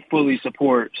government fully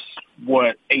supports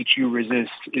what HU Resist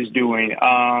is doing.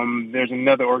 There's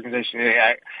another organization,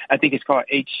 I think it's called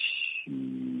H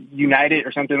United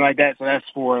or something like that. So that's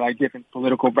for different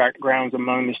political backgrounds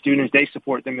among the students. They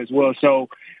support them as well. So,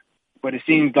 but it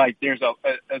seems like there's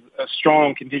a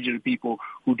strong contingent of people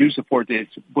who do support this,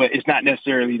 but it's not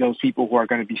necessarily those people who are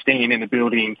going to be staying in the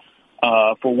building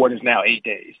for what is now 8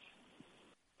 days.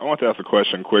 I want to ask a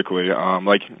question quickly.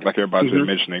 Like everybody's been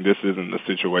mentioning, this isn't a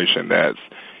situation that's,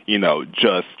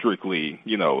 just strictly,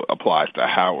 applies to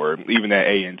Howard. Even at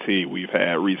A&T, we've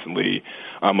had recently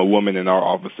a woman in our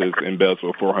offices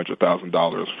embezzled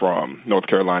 $400,000 from North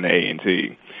Carolina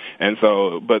A&T. And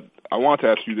so, but I want to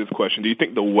ask you this question. Do you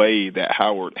think the way that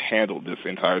Howard handled this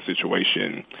entire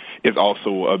situation is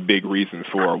also a big reason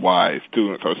for why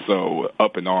students are so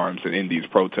up in arms and in these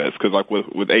protests? Because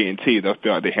with A&T, I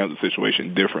feel like they handled the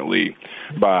situation differently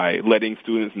by letting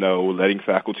students know, letting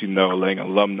faculty know, letting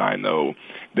alumni know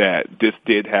that this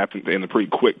did happen in a pretty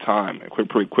quick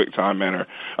manner.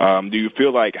 Do you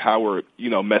feel like Howard,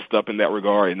 messed up in that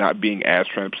regard and not being as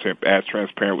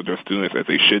transparent with their students as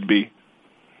they should be?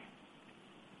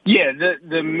 Yeah,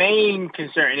 the main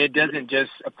concern, and it doesn't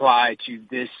just apply to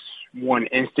this one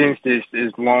instance, this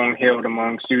is long held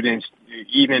among students,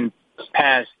 even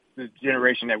past the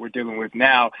generation that we're dealing with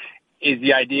now, is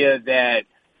the idea that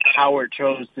Howard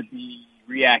chose to be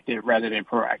reactive rather than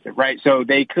proactive, right? So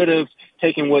they could have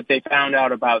taken what they found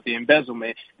out about the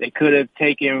embezzlement. They could have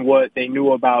taken what they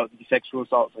knew about the sexual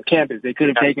assaults on campus. They could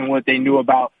have taken what they knew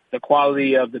about the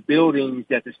quality of the buildings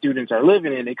that the students are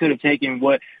living in. They could have taken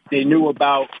what they knew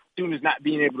about students not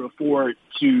being able to afford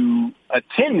to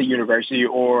attend the university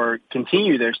or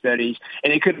continue their studies,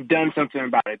 and they could have done something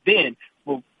about it then.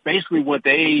 Well, basically what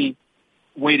they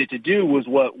waited to do was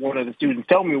what one of the students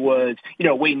told me was,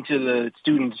 wait until the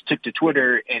students took to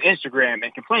Twitter and Instagram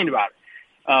and complained about it.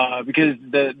 because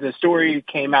the story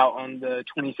came out on the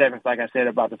 27th, like I said,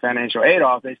 about the financial aid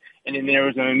office, and then there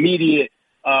was an immediate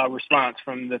response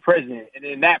from the president, and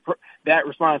then that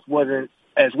response wasn't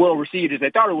as well received as they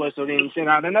thought it was, so then he sent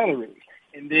out another release.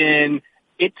 And then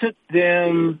it took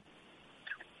them,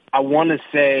 I want to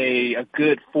say, a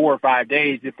good 4 or 5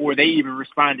 days before they even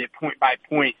responded point by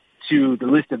point to the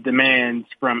list of demands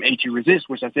from HE Resist,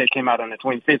 which I said came out on the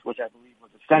 25th, which I believe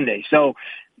was a Sunday. So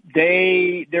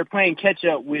they're playing catch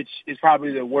up, which is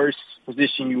probably the worst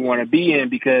position you want to be in,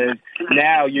 because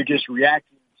now you're just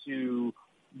reacting to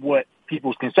what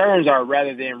people's concerns are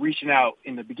rather than reaching out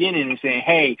in the beginning and saying,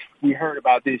 hey, we heard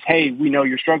about this. Hey, we know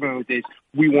you're struggling with this.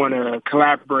 We want to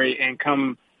collaborate and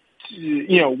come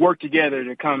to, work together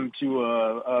to come to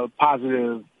a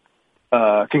positive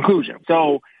conclusion.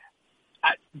 So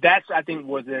I think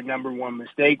was their number one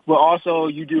mistake. But also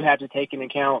you do have to take into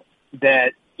account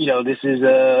that, this is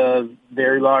a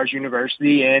very large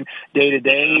university, and day to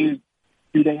day,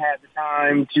 do they have the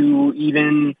time to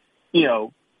even,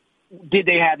 did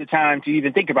they have the time to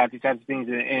even think about these types of things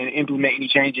and implement any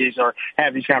changes or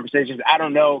have these conversations? I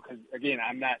don't know, because, again,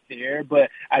 I'm not there. But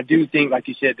I do think, like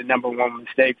you said, the number one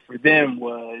mistake for them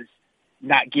was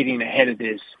not getting ahead of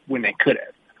this when they could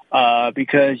have.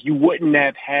 Because you would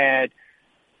have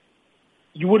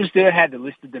still had the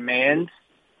list of demands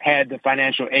had the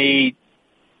financial aid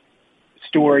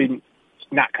story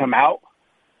not come out.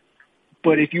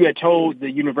 But if you had told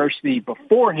the university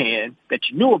beforehand that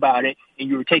you knew about it and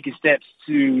you were taking steps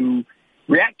to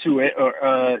react to it,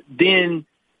 then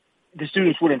the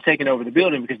students wouldn't have taken over the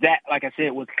building, because that, like I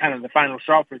said, was kind of the final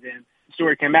straw for them. The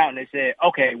story came out and they said,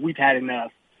 okay, we've had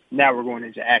enough. Now we're going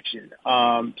into action.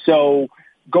 So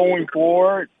going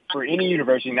forward for any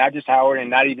university, not just Howard and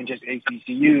not even just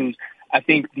HBCUs, I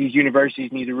think these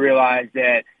universities need to realize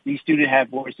that these students have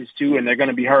voices too, and they're going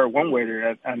to be heard one way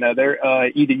or another.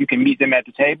 Either you can meet them at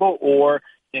the table, or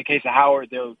in the case of Howard,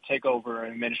 they'll take over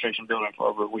an administration building for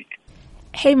over a week.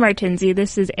 Hey, Martinzi,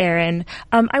 this is Erin.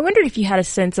 I wondered if you had a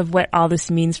sense of what all this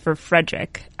means for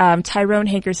Frederick. Tyrone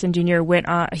Hankerson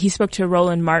Jr. He spoke to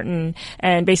Roland Martin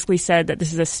and basically said that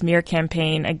this is a smear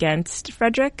campaign against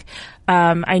Frederick.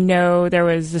 I know there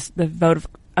was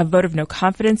a vote of no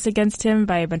confidence against him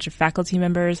by a bunch of faculty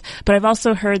members, but I've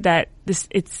also heard that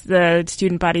the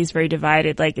student body is very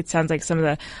divided. Like, it sounds like some of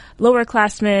the lower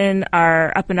classmen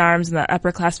are up in arms and the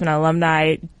upperclassmen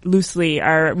alumni loosely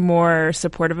are more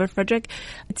supportive of Frederick.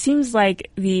 It seems like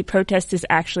the protest is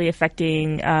actually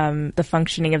affecting the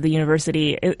functioning of the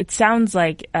university. It sounds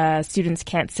like students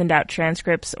can't send out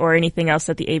transcripts or anything else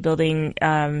that the A building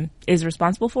is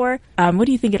responsible for. What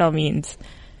do you think it all means?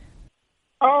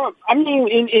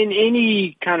 In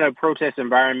any kind of protest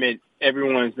environment,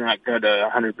 everyone's not going to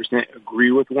 100%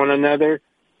 agree with one another.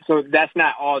 So that's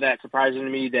not all that surprising to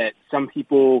me, that some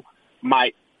people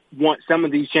might want some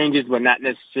of these changes, but not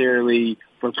necessarily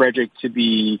for Frederick to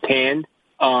be canned.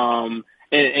 And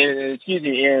excuse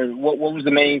me, Aaron, what was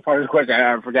the main part of the question?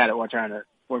 I forgot it while trying to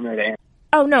formulate the answer.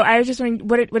 Oh, no, I was just wondering,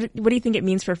 what do you think it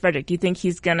means for Frederick? Do you think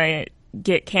he's going to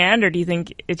get canned, or do you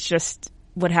think it's just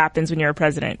what happens when you're a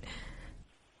president?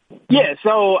 Yeah,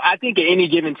 so I think at any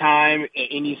given time, at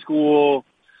any school,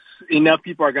 enough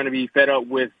people are going to be fed up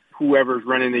with whoever's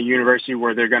running the university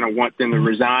where they're going to want them to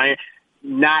resign.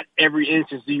 Not every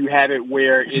instance do you have it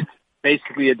where it's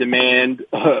basically a demand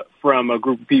from a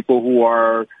group of people who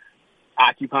are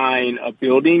occupying a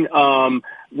building.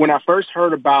 When I first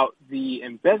heard about the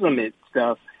embezzlement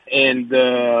stuff and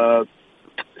the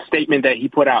statement that he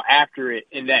put out after it,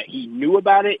 and that he knew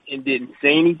about it and didn't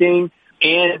say anything,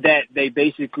 and that they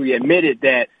basically admitted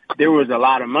that there was a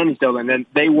lot of money stolen, and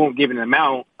they won't give an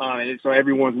amount, and so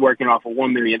everyone's working off of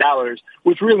 $1 million,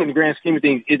 which really in the grand scheme of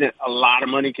things isn't a lot of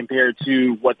money compared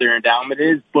to what their endowment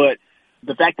is. But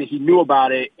the fact that he knew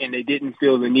about it and they didn't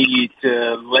feel the need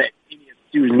to let any of the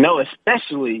students know,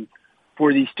 especially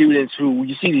for these students who,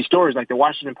 you see these stories like the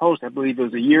Washington Post, I believe it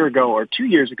was a year ago or 2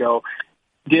 years ago,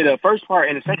 did a first part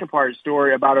and a second part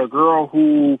story about a girl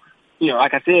who,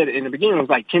 like I said in the beginning, was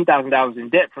like $10,000 in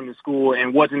debt from the school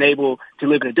and wasn't able to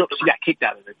live in a dorm. She got kicked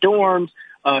out of the dorms.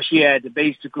 She had to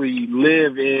basically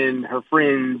live in her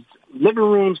friends' living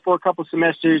rooms for a couple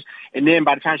semesters, and then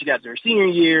by the time she got to her senior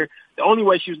year, the only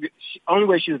way she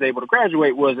was able to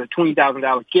graduate was a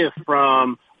 $20,000 gift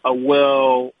from a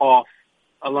well-off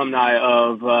alumni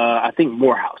of I think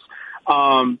Morehouse.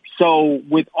 So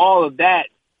with all of that,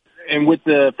 and with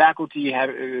the faculty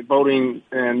voting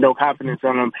no confidence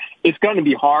on him, it's going to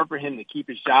be hard for him to keep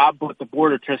his job, but the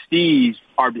board of trustees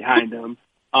are behind him,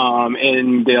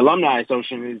 and the alumni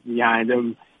association is behind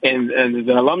him, and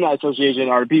the alumni association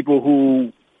are the people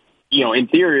who in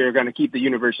theory, are going to keep the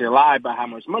university alive by how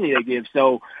much money they give.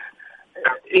 So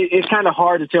it's kind of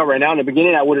hard to tell right now. In the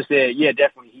beginning, I would have said, yeah,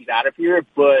 definitely he's out of here,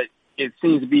 but it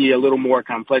seems to be a little more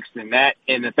complex than that.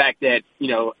 And the fact that,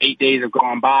 8 days have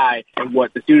gone by, and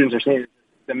what the students are saying,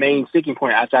 the main sticking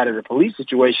point outside of the police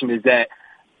situation is that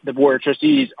the board of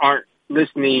trustees aren't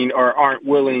listening or aren't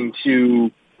willing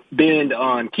to bend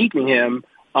on keeping him.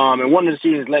 And one of the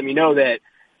students let me know that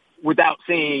without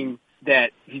saying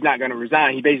that he's not going to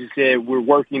resign, he basically said, we're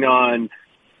working on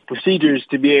procedures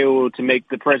to be able to make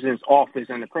the president's office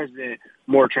and the president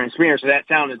more transparent. So that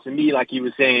sounded to me like he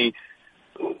was saying,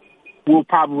 we'll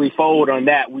probably fold on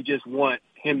that. We just want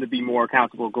him to be more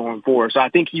accountable going forward. So I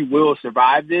think he will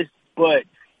survive this, but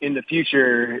in the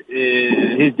future,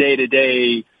 his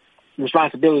day-to-day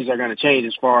responsibilities are going to change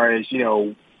as far as,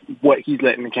 what he's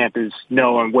letting the campus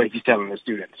know and what he's telling the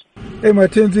students. Hey,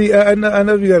 Martinzi, I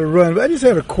know you got to run, but I just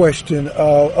had a question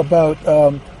about,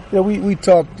 we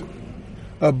talked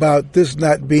about this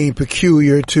not being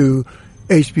peculiar to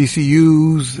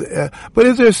HBCUs, but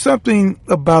is there something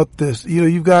about this?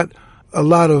 You've got a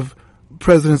lot of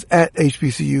presidents at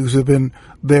HBCUs who have been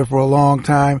there for a long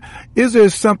time. Is there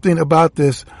something about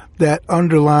this that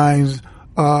underlines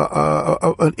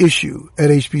an issue at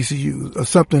HBCUs, or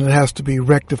something that has to be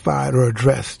rectified or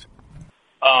addressed?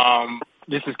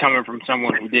 This is coming from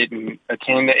someone who didn't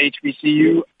attend the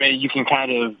HBCU. I mean, you can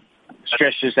kind of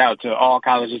stretch this out to all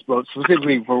colleges, but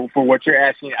specifically for what you're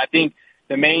asking, I think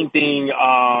the main thing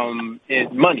is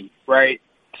money, right?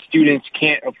 Students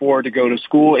can't afford to go to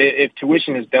school. If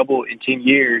tuition is doubled in 10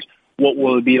 years, what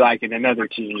will it be like in another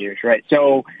 10 years, right?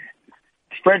 So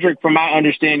Frederick, from my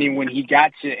understanding, when he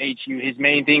got to HU, his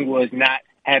main thing was not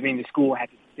having the school have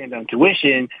to spend on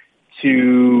tuition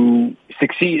to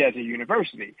succeed as a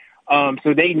university.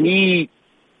 So they need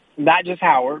not just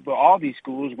Howard, but all these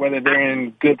schools, whether they're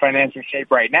in good financial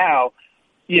shape right now,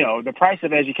 the price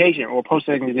of education or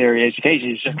post-secondary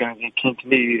education is just going to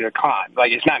continue to climb.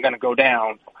 Like, it's not going to go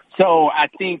down. So I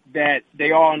think that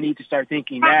they all need to start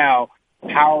thinking now,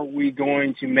 how are we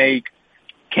going to make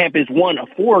campus, one,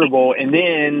 affordable, and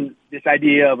then this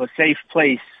idea of a safe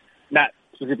place, not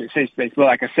specifically safe space, but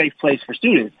like a safe place for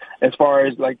students as far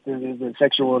as like the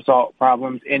sexual assault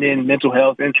problems, and then mental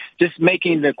health, and just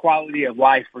making the quality of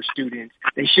life for students.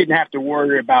 They shouldn't have to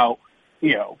worry about,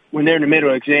 when they're in the middle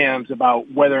of exams,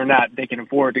 about whether or not they can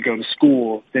afford to go to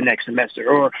school the next semester,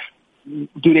 or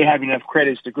do they have enough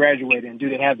credits to graduate, and do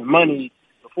they have the money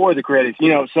before the credits?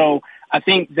 So I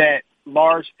think that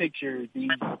large picture,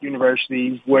 these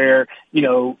universities where,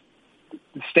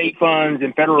 state funds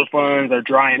and federal funds are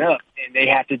drying up, and they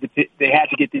have to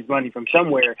get this money from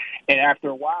somewhere. And after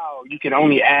a while, you can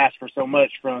only ask for so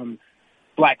much from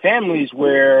Black families,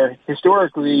 where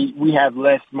historically we have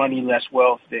less money, less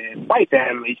wealth than white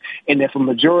families. And if a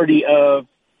majority of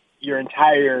your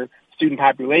entire student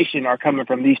population are coming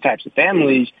from these types of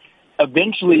families,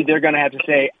 eventually they're going to have to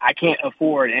say, I can't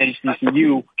afford an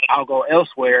HBCU, I'll go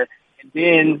elsewhere. And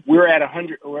then we're at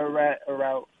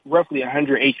around roughly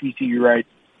 100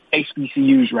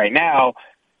 HBCUs right now.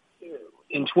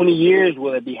 In 20 years,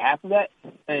 will it be half of that?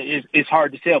 It's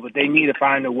hard to tell, but they need to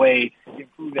find a way to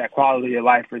improve that quality of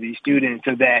life for these students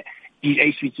so that these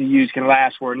HBCUs can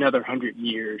last for another 100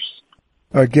 years.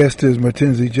 Our guest is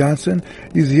Martinzi Johnson.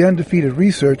 He's the undefeated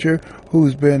researcher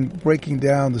who's been breaking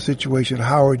down the situation at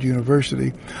Howard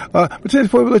University. Martinzi,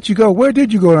 before we let you go, where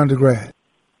did you go to undergrad?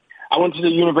 I went to the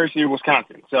University of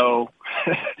Wisconsin, so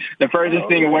the furthest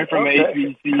thing away from an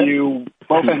HBCU,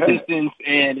 both in distance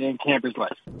and in campus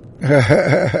life.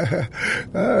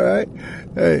 All right.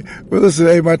 Hey, well, listen,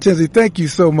 Martinzi, thank you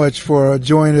so much for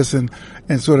joining us and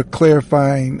sort of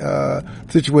clarifying the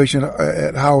situation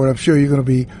at Howard. I'm sure you're going to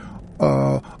be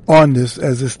on this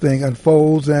as this thing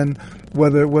unfolds, and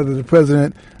whether the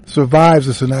president survives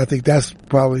this or not, I think that's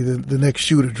probably the next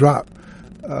shoe to drop.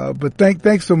 But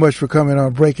thanks so much for coming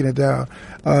on, breaking it down.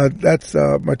 That's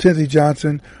Martinzi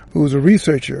Johnson, who's a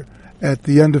researcher at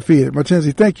the Undefeated.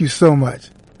 Martinzi, thank you so much.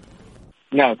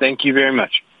 No, thank you very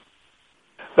much.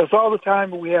 That's all the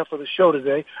time we have for the show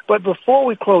today. But before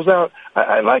we close out,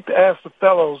 I'd like to ask the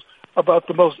fellows about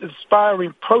the most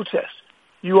inspiring protest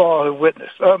you all have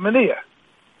witnessed. Mania.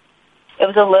 It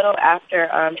was a little after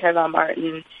Trayvon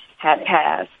Martin had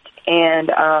passed, and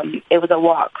it was a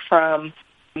walk from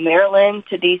Maryland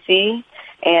to D.C.,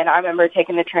 and I remember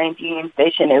taking the train to Union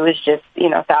Station. It was just,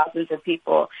 thousands of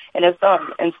people, and it was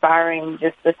so inspiring,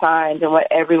 just the signs and what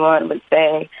everyone would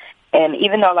say. And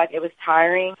even though, it was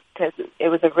tiring, because it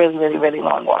was a really, really, really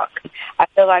long walk, I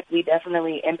feel like we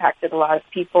definitely impacted a lot of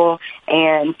people.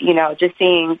 And, just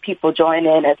seeing people join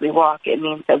in as we walk, it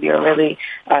means that we are really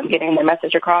getting the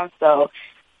message across. So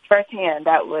firsthand,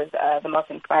 that was the most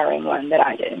inspiring one that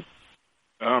I did.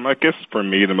 I guess for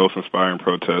me, the most inspiring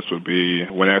protest would be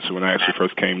when I actually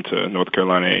first came to North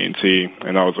Carolina A&T,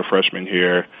 and I was a freshman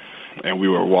here, and we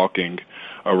were walking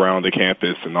around the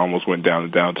campus and almost went down to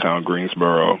downtown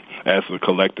Greensboro. As a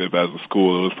collective, as a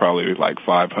school, it was probably like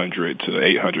 500 to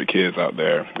 800 kids out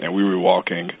there, and we were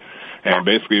walking. And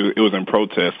basically, it was in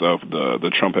protest of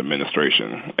the Trump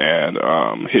administration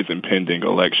and his impending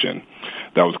election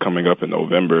that was coming up in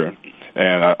November.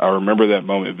 And I remember that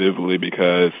moment vividly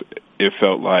because it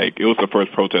felt like it was the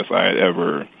first protest I had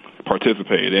ever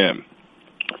participated in.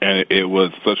 And it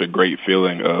was such a great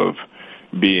feeling of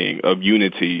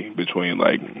unity between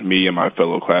like me and my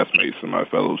fellow classmates and my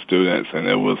fellow students. And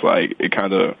it was like, it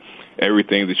kind of,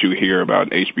 everything that you hear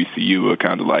about HBCU, it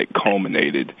kind of like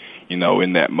culminated,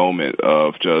 in that moment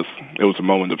of just, it was a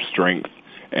moment of strength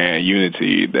and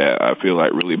unity that I feel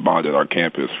like really bonded our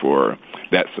campus for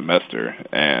that semester.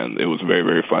 And it was a very,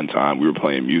 very fun time. We were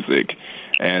playing music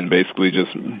and basically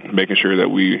just making sure that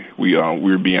we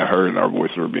were being heard and our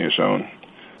voices were being shown.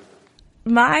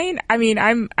 Mine,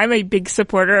 I'm a big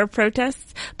supporter of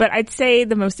protests, but I'd say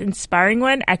the most inspiring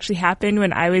one actually happened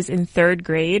when I was in third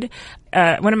grade.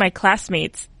 One of my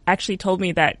classmates actually told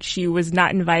me that she was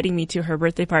not inviting me to her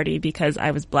birthday party because I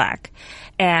was black.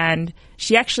 And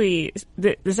she actually,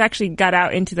 this actually got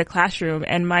out into the classroom,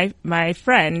 and my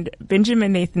friend,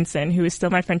 Benjamin Nathanson, who is still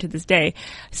my friend to this day,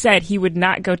 said he would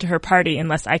not go to her party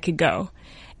unless I could go.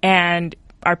 And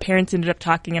our parents ended up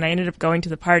talking, and I ended up going to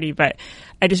the party, but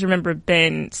I just remember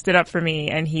Ben stood up for me,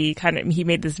 and he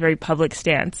made this very public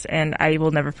stance, and I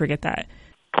will never forget that.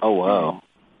 Oh, wow.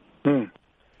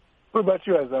 What about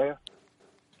you, Isaiah?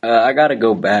 I got to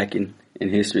go back in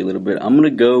history a little bit. I'm going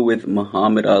to go with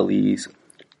Muhammad Ali's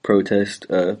protest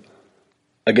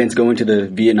against going to the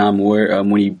Vietnam War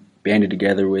when he banded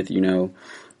together with,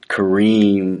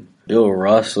 Kareem, Bill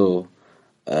Russell,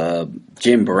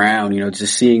 Jim Brown,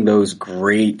 just seeing those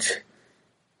great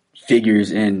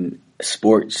figures in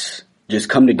sports just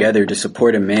come together to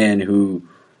support a man who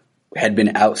had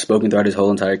been outspoken throughout his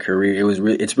whole entire career.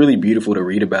 It's really beautiful to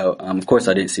read about. Of course,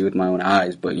 I didn't see it with my own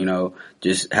eyes, but,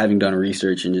 just having done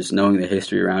research and just knowing the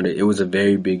history around it, it was a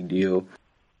very big deal.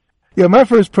 Yeah, my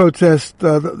first protest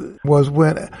was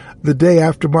when the day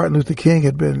after Martin Luther King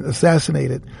had been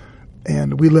assassinated,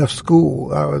 and we left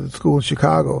school. I was at school in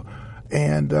Chicago,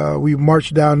 and we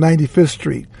marched down 95th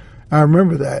Street. I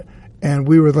remember that. And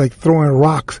we were like throwing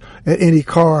rocks at any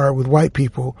car with white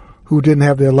people who didn't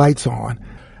have their lights on.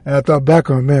 And I thought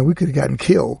back on, man, we could have gotten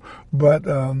killed. But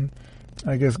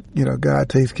I guess, God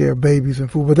takes care of babies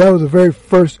and food. But that was the very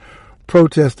first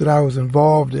protest that I was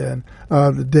involved in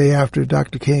the day after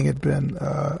Dr. King had been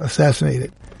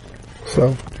assassinated.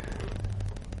 So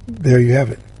there you have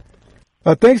it.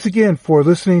 Thanks again for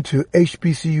listening to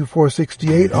HBCU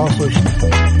 468. Also,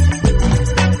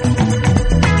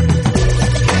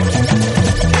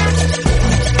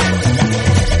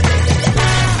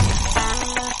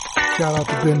 shout out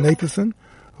to Ben Nathanson,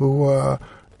 who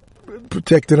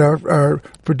protected our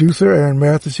producer, Aaron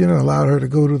Matheson, and allowed her to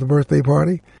go to the birthday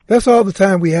party. That's all the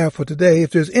time we have for today. If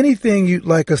there's anything you'd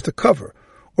like us to cover,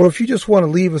 or if you just want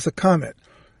to leave us a comment,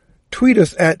 tweet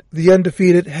us at the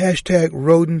undefeated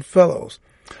 #RodenFellows.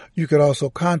 You could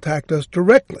also contact us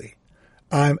directly.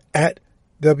 I'm at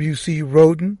WC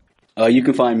Roden. You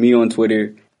can find me on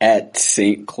Twitter at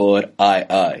St. Claude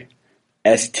II.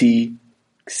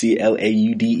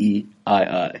 STCLAUDEII.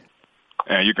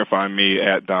 And you can find me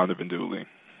at Donovan Dooley.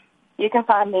 You can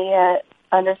find me at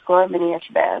 _Mini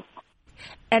Shabazz.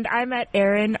 And I'm at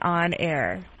Erin on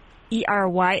Air.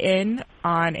 ERYN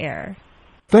on Air.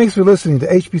 Thanks for listening to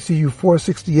HBCU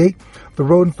 468, the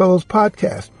Roden Fellows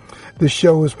podcast. This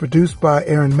show is produced by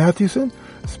Aaron Matheson.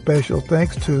 Special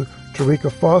thanks to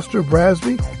Tarika Foster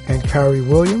Brasby and Kyrie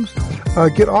Williams.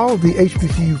 Get all of the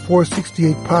HBCU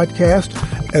 468 podcast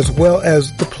as well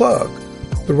as The Plug,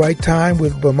 The Right Time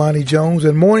with Bomani Jones,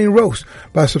 and Morning Roast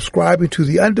by subscribing to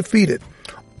The Undefeated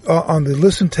on the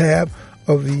Listen tab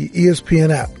of the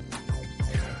ESPN app.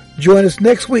 Join us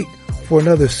next week for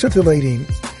another scintillating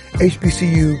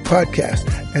HBCU podcast.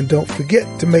 And don't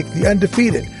forget to make The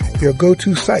Undefeated your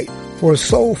go-to site for a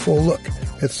soulful look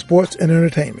at sports and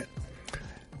entertainment.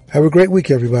 Have a great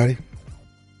week, everybody.